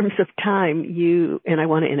 in terms of time, and I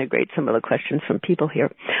want to integrate some of the questions from people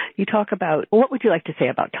here, you talk about, what would you like to say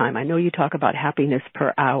about time? I know you talk about happiness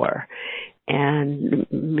per hour, and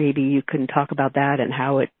maybe you can talk about that and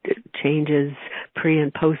how it changes pre-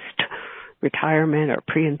 and post-retirement or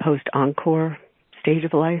pre- and post-Encore stage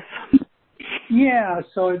of life. Yeah,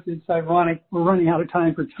 so it's ironic. We're running out of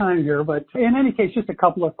time for time here, but in any case, just a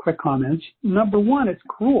couple of quick comments. Number one, it's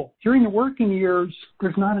cruel. During the working years,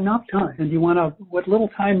 there's not enough time, and what little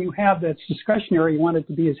time you have that's discretionary, you want it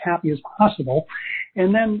to be as happy as possible.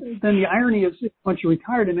 And then the irony is, once you're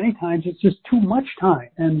retired, and many times it's just too much time,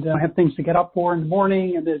 and I have things to get up for in the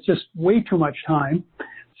morning, and it's just way too much time.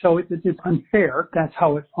 So it's unfair. That's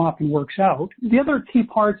how it often works out. The other key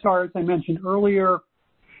parts are, as I mentioned earlier,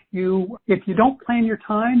 if you don't plan your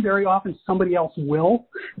time, very often somebody else will.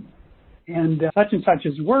 And such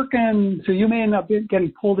is working, so you may end up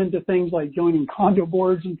getting pulled into things like joining condo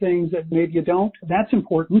boards and things that maybe you don't. That's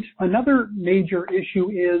important. Another major issue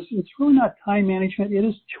is it's really not time management, it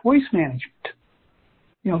is choice management.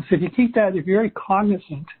 So if you keep that, if you're very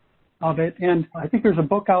cognizant of it, and I think there's a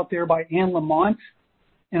book out there by Anne Lamont,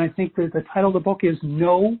 and I think that the title of the book is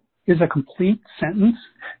No is a Complete Sentence.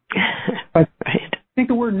 But right. I think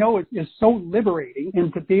the word no is so liberating,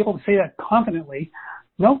 and to be able to say that confidently,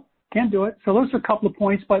 no, can't do it. So those are a couple of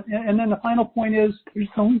points. And then the final point is there's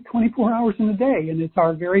only 24 hours in a day, and it's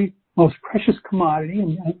our very most precious commodity,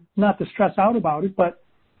 and not to stress out about it, but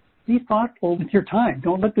be thoughtful with your time.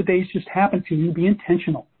 Don't let the days just happen to you. Be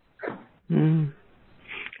intentional.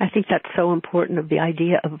 I think that's so important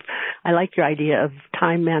I like your idea of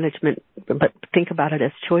time management, but think about it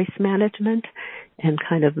as choice management and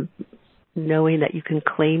kind of knowing that you can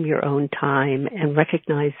claim your own time and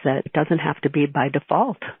recognize that it doesn't have to be by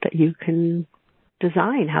default, that you can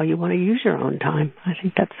design how you want to use your own time. I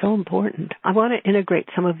think that's so important. I want to integrate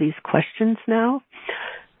some of these questions now.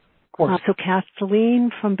 Of course. So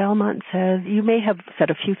Kathleen from Belmont says, you may have said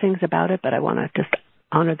a few things about it, but I want to just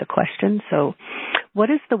honor the question. So what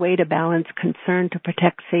is the way to balance concern to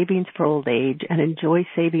protect savings for old age and enjoy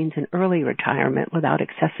savings in early retirement without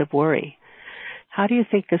excessive worry? How do you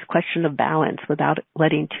think this question of balance without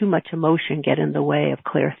letting too much emotion get in the way of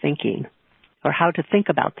clear thinking? Or how to think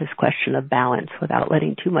about this question of balance without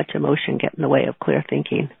letting too much emotion get in the way of clear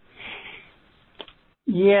thinking?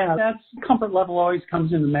 Yeah, that's comfort level always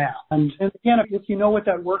comes into math. And again, if you know what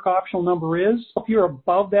that work optional number is, if you're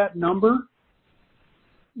above that number,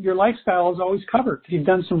 your lifestyle is always covered. You've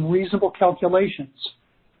done some reasonable calculations.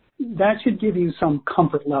 That should give you some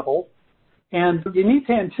comfort level. And you need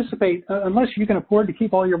to anticipate, unless you can afford to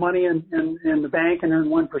keep all your money in the bank and earn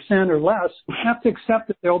 1% or less, you have to accept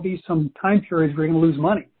that there'll be some time periods where you're going to lose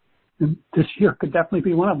money. And this year could definitely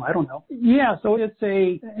be one of them. I don't know. Yeah, so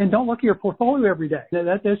and don't look at your portfolio every day.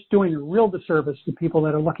 That's doing a real disservice to people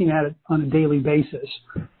that are looking at it on a daily basis.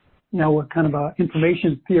 You know, what kind of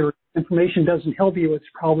information theory. Information doesn't help you, it's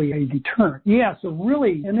probably a deterrent. Yeah, so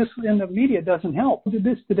really, and the media doesn't help. Did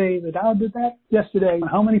this today, the Dow did that yesterday.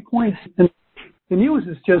 How many points? And the news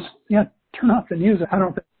is just, turn off the news. I don't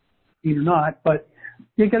know if it's or not, but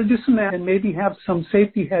you got to do some math and maybe have some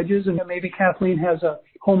safety hedges. And maybe Kathleen has a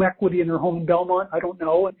home equity in her home in Belmont. I don't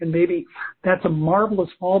know. And maybe that's a marvelous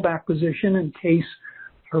fallback position in case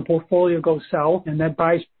her portfolio goes south, and that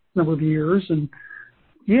buys a number of years. And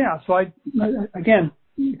yeah, so again,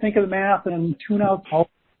 think of the math and tune out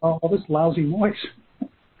all this lousy noise.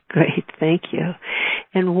 Great, thank you.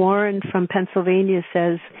 And Warren from Pennsylvania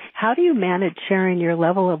says, how do you manage sharing your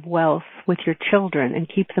level of wealth with your children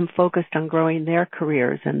and keep them focused on growing their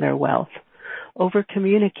careers and their wealth?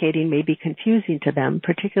 Over-communicating may be confusing to them,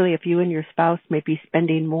 particularly if you and your spouse may be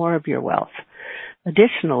spending more of your wealth.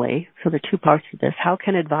 Additionally, so the two parts of this, how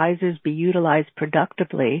can advisors be utilized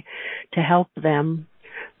productively to help them,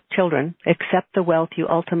 children, accept the wealth you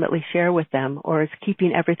ultimately share with them, or is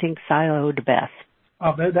keeping everything siloed best?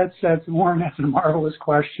 Oh, that's Warren, that's a marvelous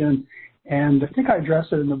question. And I think I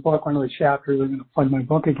addressed it in the book, one of the chapters. I'm going to plug my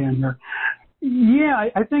book again here. Yeah,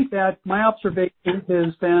 I think that my observation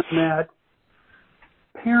has been that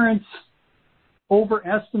parents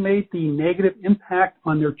overestimate the negative impact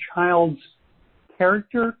on their child's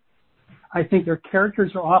character. I think their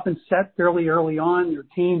characters are often set fairly early on, their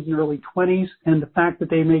teens and early 20s, and the fact that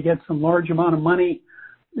they may get some large amount of money,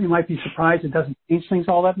 they might be surprised it doesn't change things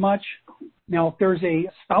all that much. Now, if there's a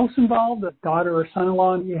spouse involved, a daughter or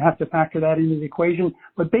son-in-law, you have to factor that into the equation.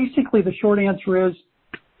 But basically, the short answer is,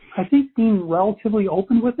 I think being relatively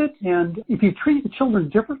open with it. And if you treat the children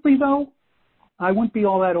differently, though, I wouldn't be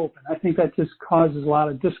all that open. I think that just causes a lot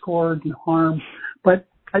of discord and harm. But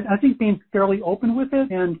I think being fairly open with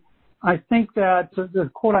it, and I think that the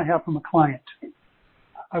quote I have from a client,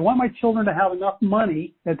 I want my children to have enough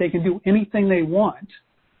money that they can do anything they want,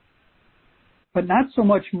 but not so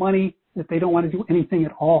much money that they don't want to do anything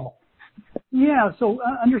at all. Yeah, so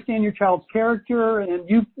understand your child's character, and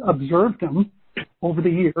you've observed them over the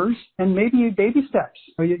years, and maybe baby steps.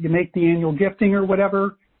 So you make the annual gifting or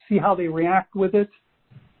whatever, see how they react with it.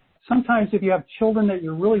 Sometimes if you have children that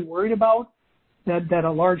you're really worried about, that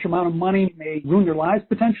a large amount of money may ruin their lives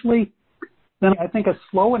potentially, then I think a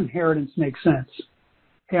slow inheritance makes sense.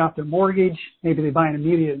 Pay off their mortgage, maybe they buy an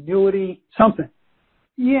immediate annuity, something.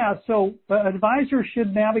 Yeah, so advisors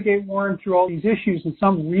should navigate, Warren, through all these issues in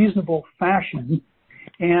some reasonable fashion.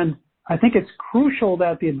 And I think it's crucial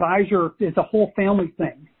that the advisor, it's a whole family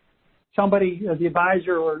thing. Somebody, the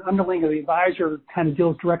advisor or an underling of the advisor kind of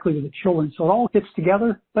deals directly with the children. So it all fits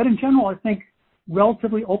together. But in general, I think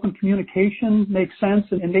relatively open communication makes sense,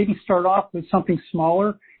 and maybe start off with something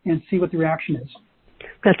smaller and see what the reaction is.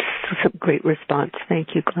 That's a great response. Thank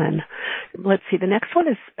you, Glenn. Let's see. The next one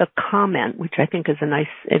is a comment, which I think is a nice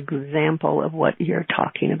example of what you're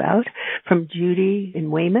talking about, from Judy in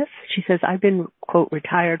Weymouth. She says, I've been, quote,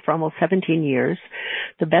 retired for almost 17 years.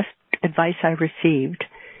 The best advice I received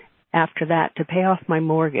after that to pay off my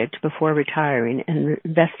mortgage before retiring and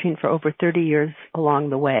investing for over 30 years along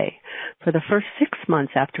the way. For the first 6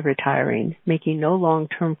 months after retiring, making no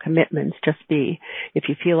long-term commitments, just be, if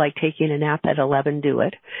you feel like taking a nap at 11, do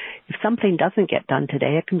it. If something doesn't get done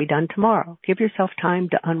today, it can be done tomorrow. Give yourself time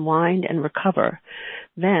to unwind and recover.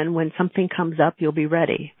 Then, when something comes up, you'll be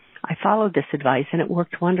ready. I followed this advice, and it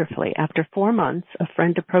worked wonderfully. After 4 months, a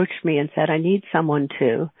friend approached me and said, I need someone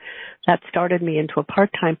to. That started me into a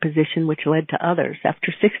part-time position, which led to others.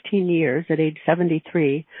 After 16 years, at age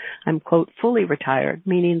 73, I'm, quote, fully retired,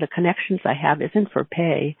 meaning the connections I have isn't for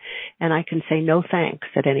pay, and I can say no thanks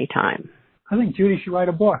at any time. I think Judy should write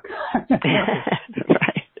a book. Right.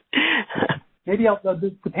 Maybe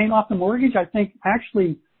the paying off the mortgage, I think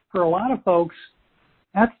actually for a lot of folks,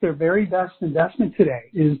 that's their very best investment today,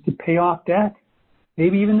 is to pay off debt,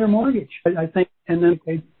 maybe even their mortgage. I think, and then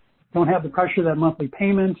they don't have the pressure of that monthly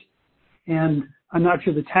payment, and I'm not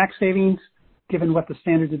sure the tax savings given what the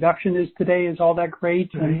standard deduction is today, is all that great.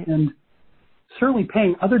 Right. And certainly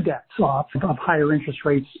paying other debts off of higher interest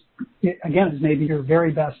rates, again, is maybe your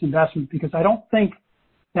very best investment, because I don't think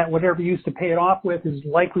that whatever you used to pay it off with is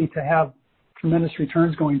likely to have tremendous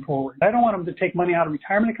returns going forward. I don't want them to take money out of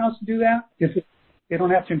retirement accounts to do that. If they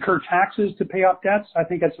don't have to incur taxes to pay off debts, I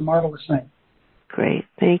think that's a marvelous thing. Great.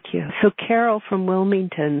 Thank you. So Carol from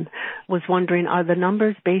Wilmington was wondering, are the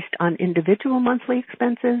numbers based on individual monthly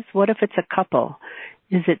expenses? What if it's a couple?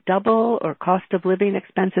 Is it double, or cost of living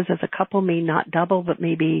expenses as a couple may not double, but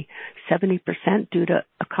maybe 70% due to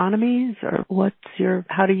economies? Or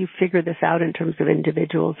how do you figure this out in terms of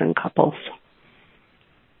individuals and couples?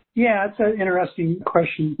 Yeah, it's an interesting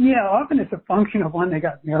question. Yeah, often it's a function of when they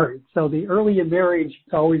got married. So the early in marriage,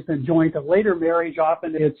 it's always been joint. The later marriage,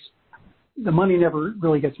 often it's the money never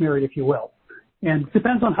really gets married, if you will. And it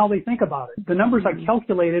depends on how they think about it. The numbers I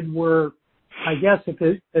calculated were, I guess, if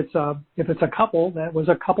it's a couple, that was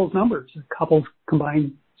a couple's numbers, a couple's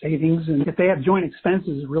combined savings. And if they have joint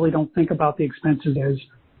expenses, really don't think about the expenses as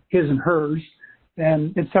his and hers,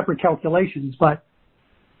 then it's separate calculations. But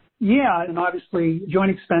yeah, and obviously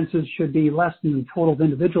joint expenses should be less than the total of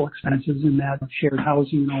individual expenses in that shared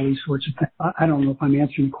housing and all these sorts of things. I don't know if I'm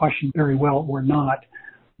answering the question very well or not,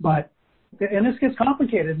 but, and this gets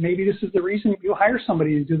complicated. Maybe this is the reason you hire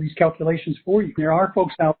somebody to do these calculations for you. There are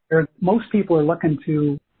folks out there, most people are looking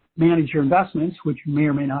to manage your investments, which you may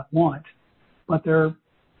or may not want, but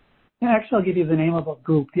actually I'll give you the name of a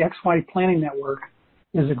group. The XY Planning Network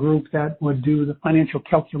is a group that would do the financial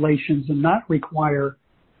calculations and not require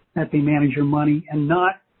that they manage your money and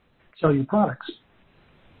not sell you products.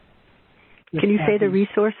 Can you say the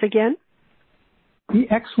resource again? The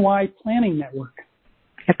XY Planning Network.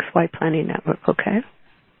 XY Planning Network, okay.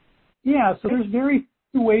 Yeah, so there's very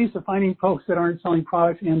few ways of finding folks that aren't selling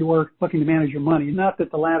products and or looking to manage your money. Not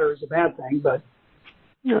that the latter is a bad thing, but...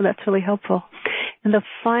 No, that's really helpful. And the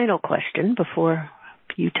final question before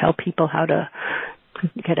you tell people how to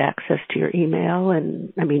get access to your email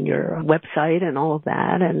and, your website and all of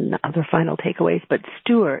that and other final takeaways. But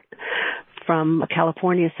Stuart from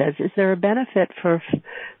California says, is there a benefit for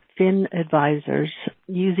Fin advisors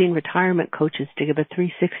using retirement coaches to give a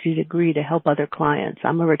 360 degree to help other clients?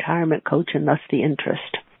 I'm a retirement coach and thus the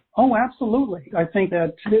interest. Oh, absolutely. I think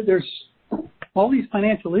that there's all these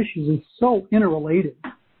financial issues is so interrelated.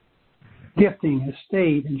 Gifting,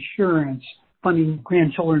 estate, insurance, funding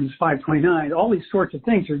grandchildren's 529, all these sorts of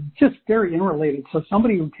things are just very interrelated. So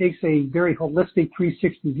somebody who takes a very holistic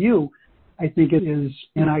 360 view, I think it is,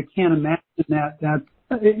 and I can't imagine that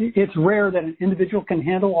it's rare that an individual can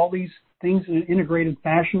handle all these things in an integrated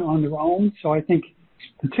fashion on their own. So I think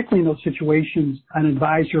particularly in those situations, an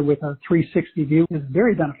advisor with a 360 view is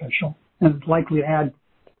very beneficial and is likely to add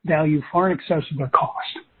value far in excess of their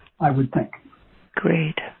cost, I would think.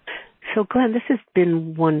 Great. So, Glenn, this has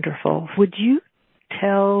been wonderful. Would you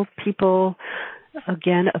tell people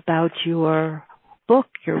again about your book,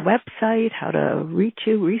 your website, how to reach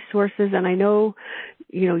you, resources? And I know,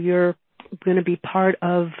 you're going to be part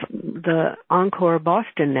of the Encore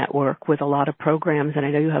Boston network with a lot of programs, and I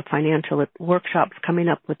know you have financial workshops coming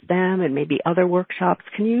up with them and maybe other workshops.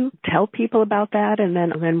 Can you tell people about that? And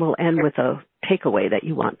then we'll end with a takeaway that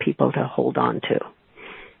you want people to hold on to.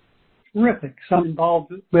 Terrific. So I'm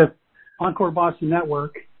involved with Encore Boston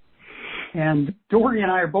Network, and Dorian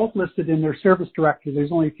and I are both listed in their service directory.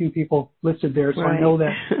 There's only a few people listed there, so right. I know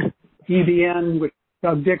that EBN with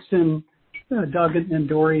Doug Dixon, Doug and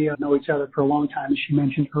Dory know each other for a long time, as she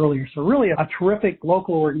mentioned earlier. So really a terrific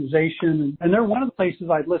local organization, and they're one of the places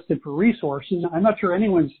I've listed for resources. I'm not sure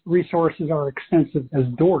anyone's resources are extensive as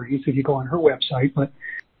Dory's if you go on her website, but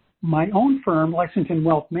my own firm, Lexington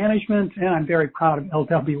Wealth Management, and I'm very proud of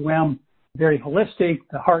LWM, very holistic,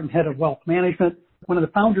 the heart and head of wealth management. One of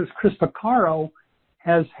the founders, Chris Vaccaro,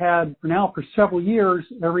 has had now for several years,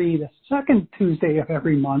 the second Tuesday of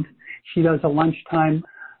every month, she does a lunchtime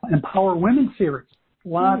Empower Women series.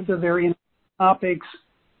 Lots of very topics,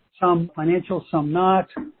 some financial, some not.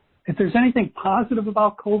 If there's anything positive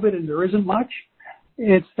about COVID, and there isn't much,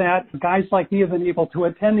 it's that guys like me have been able to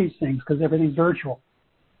attend these things because everything's virtual.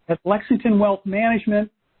 At Lexington Wealth Management,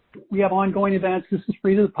 we have ongoing events. This is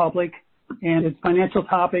free to the public, and it's financial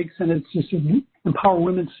topics, and it's just an Empower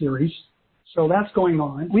Women series. So that's going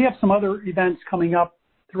on. We have some other events coming up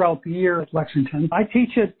throughout the year at Lexington. I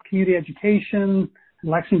teach at community education,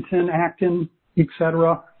 Lexington, Acton,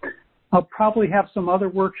 etc. I'll probably have some other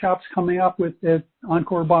workshops coming up with the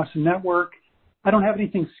Encore Boston Network. I don't have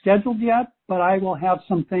anything scheduled yet, but I will have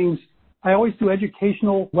some things. I always do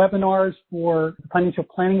educational webinars for the Financial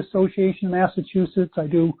Planning Association of Massachusetts. I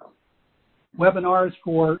do webinars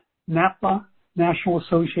for NAPA, National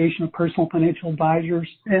Association of Personal Financial Advisors.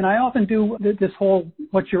 And I often do this whole,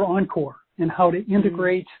 what's your Encore, and how to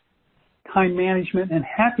integrate time management and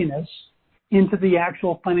happiness into the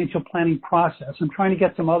actual financial planning process. I'm trying to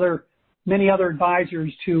get many other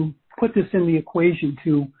advisors to put this in the equation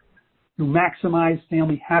to maximize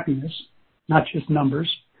family happiness, not just numbers.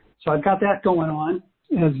 So I've got that going on.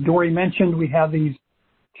 As Dory mentioned, we have these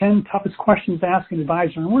 10 toughest questions to ask an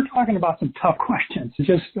advisor, and we're talking about some tough questions,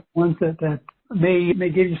 just ones that may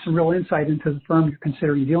give you some real insight into the firm you're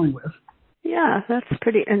considering dealing with. Yeah, that's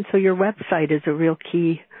pretty. And so your website is a real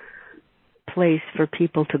key place for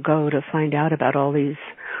people to go to find out about all these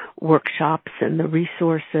workshops and the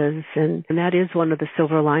resources, and that is one of the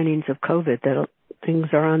silver linings of COVID, that things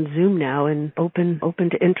are on Zoom now and open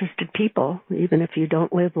to interested people, even if you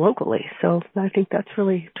don't live locally. So I think that's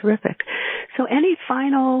really terrific. So any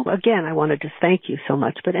final, again, I want to just thank you so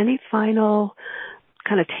much, but any final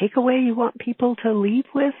kind of takeaway you want people to leave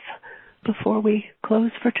with before we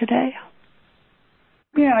close for today?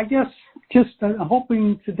 Yeah, I guess just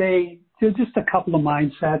hoping today, just a couple of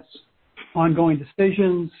mindsets, ongoing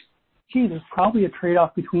decisions. Gee, there's probably a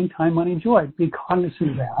trade-off between time, money, and joy. Be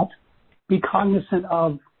cognizant of that. Be cognizant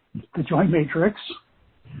of the joy matrix.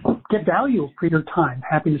 Get value for your time,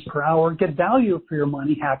 happiness per hour. Get value for your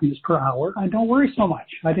money, happiness per hour. And don't worry so much.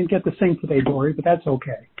 I didn't get to sing today, Dory, but that's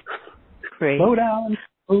okay. Great. Slow down.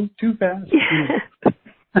 Move too fast.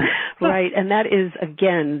 Right, and that is,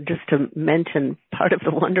 again, just to mention, part of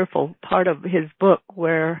the wonderful part of his book,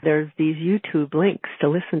 where there's these YouTube links to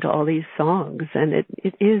listen to all these songs, and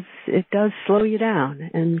it does slow you down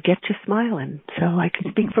and get you smiling. So I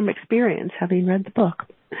can speak from experience, having read the book.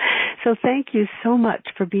 So thank you so much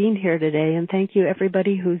for being here today, and thank you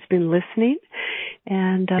everybody who's been listening,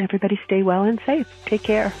 and everybody stay well and safe. Take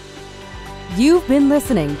care. You've been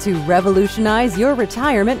listening to Revolutionize Your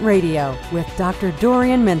Retirement Radio with Dr.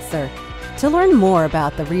 Dorian Mintzer. To learn more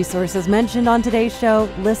about the resources mentioned on today's show,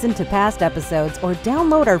 listen to past episodes, or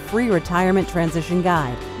download our free retirement transition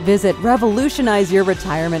guide, visit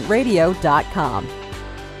revolutionizeyourretirementradio.com.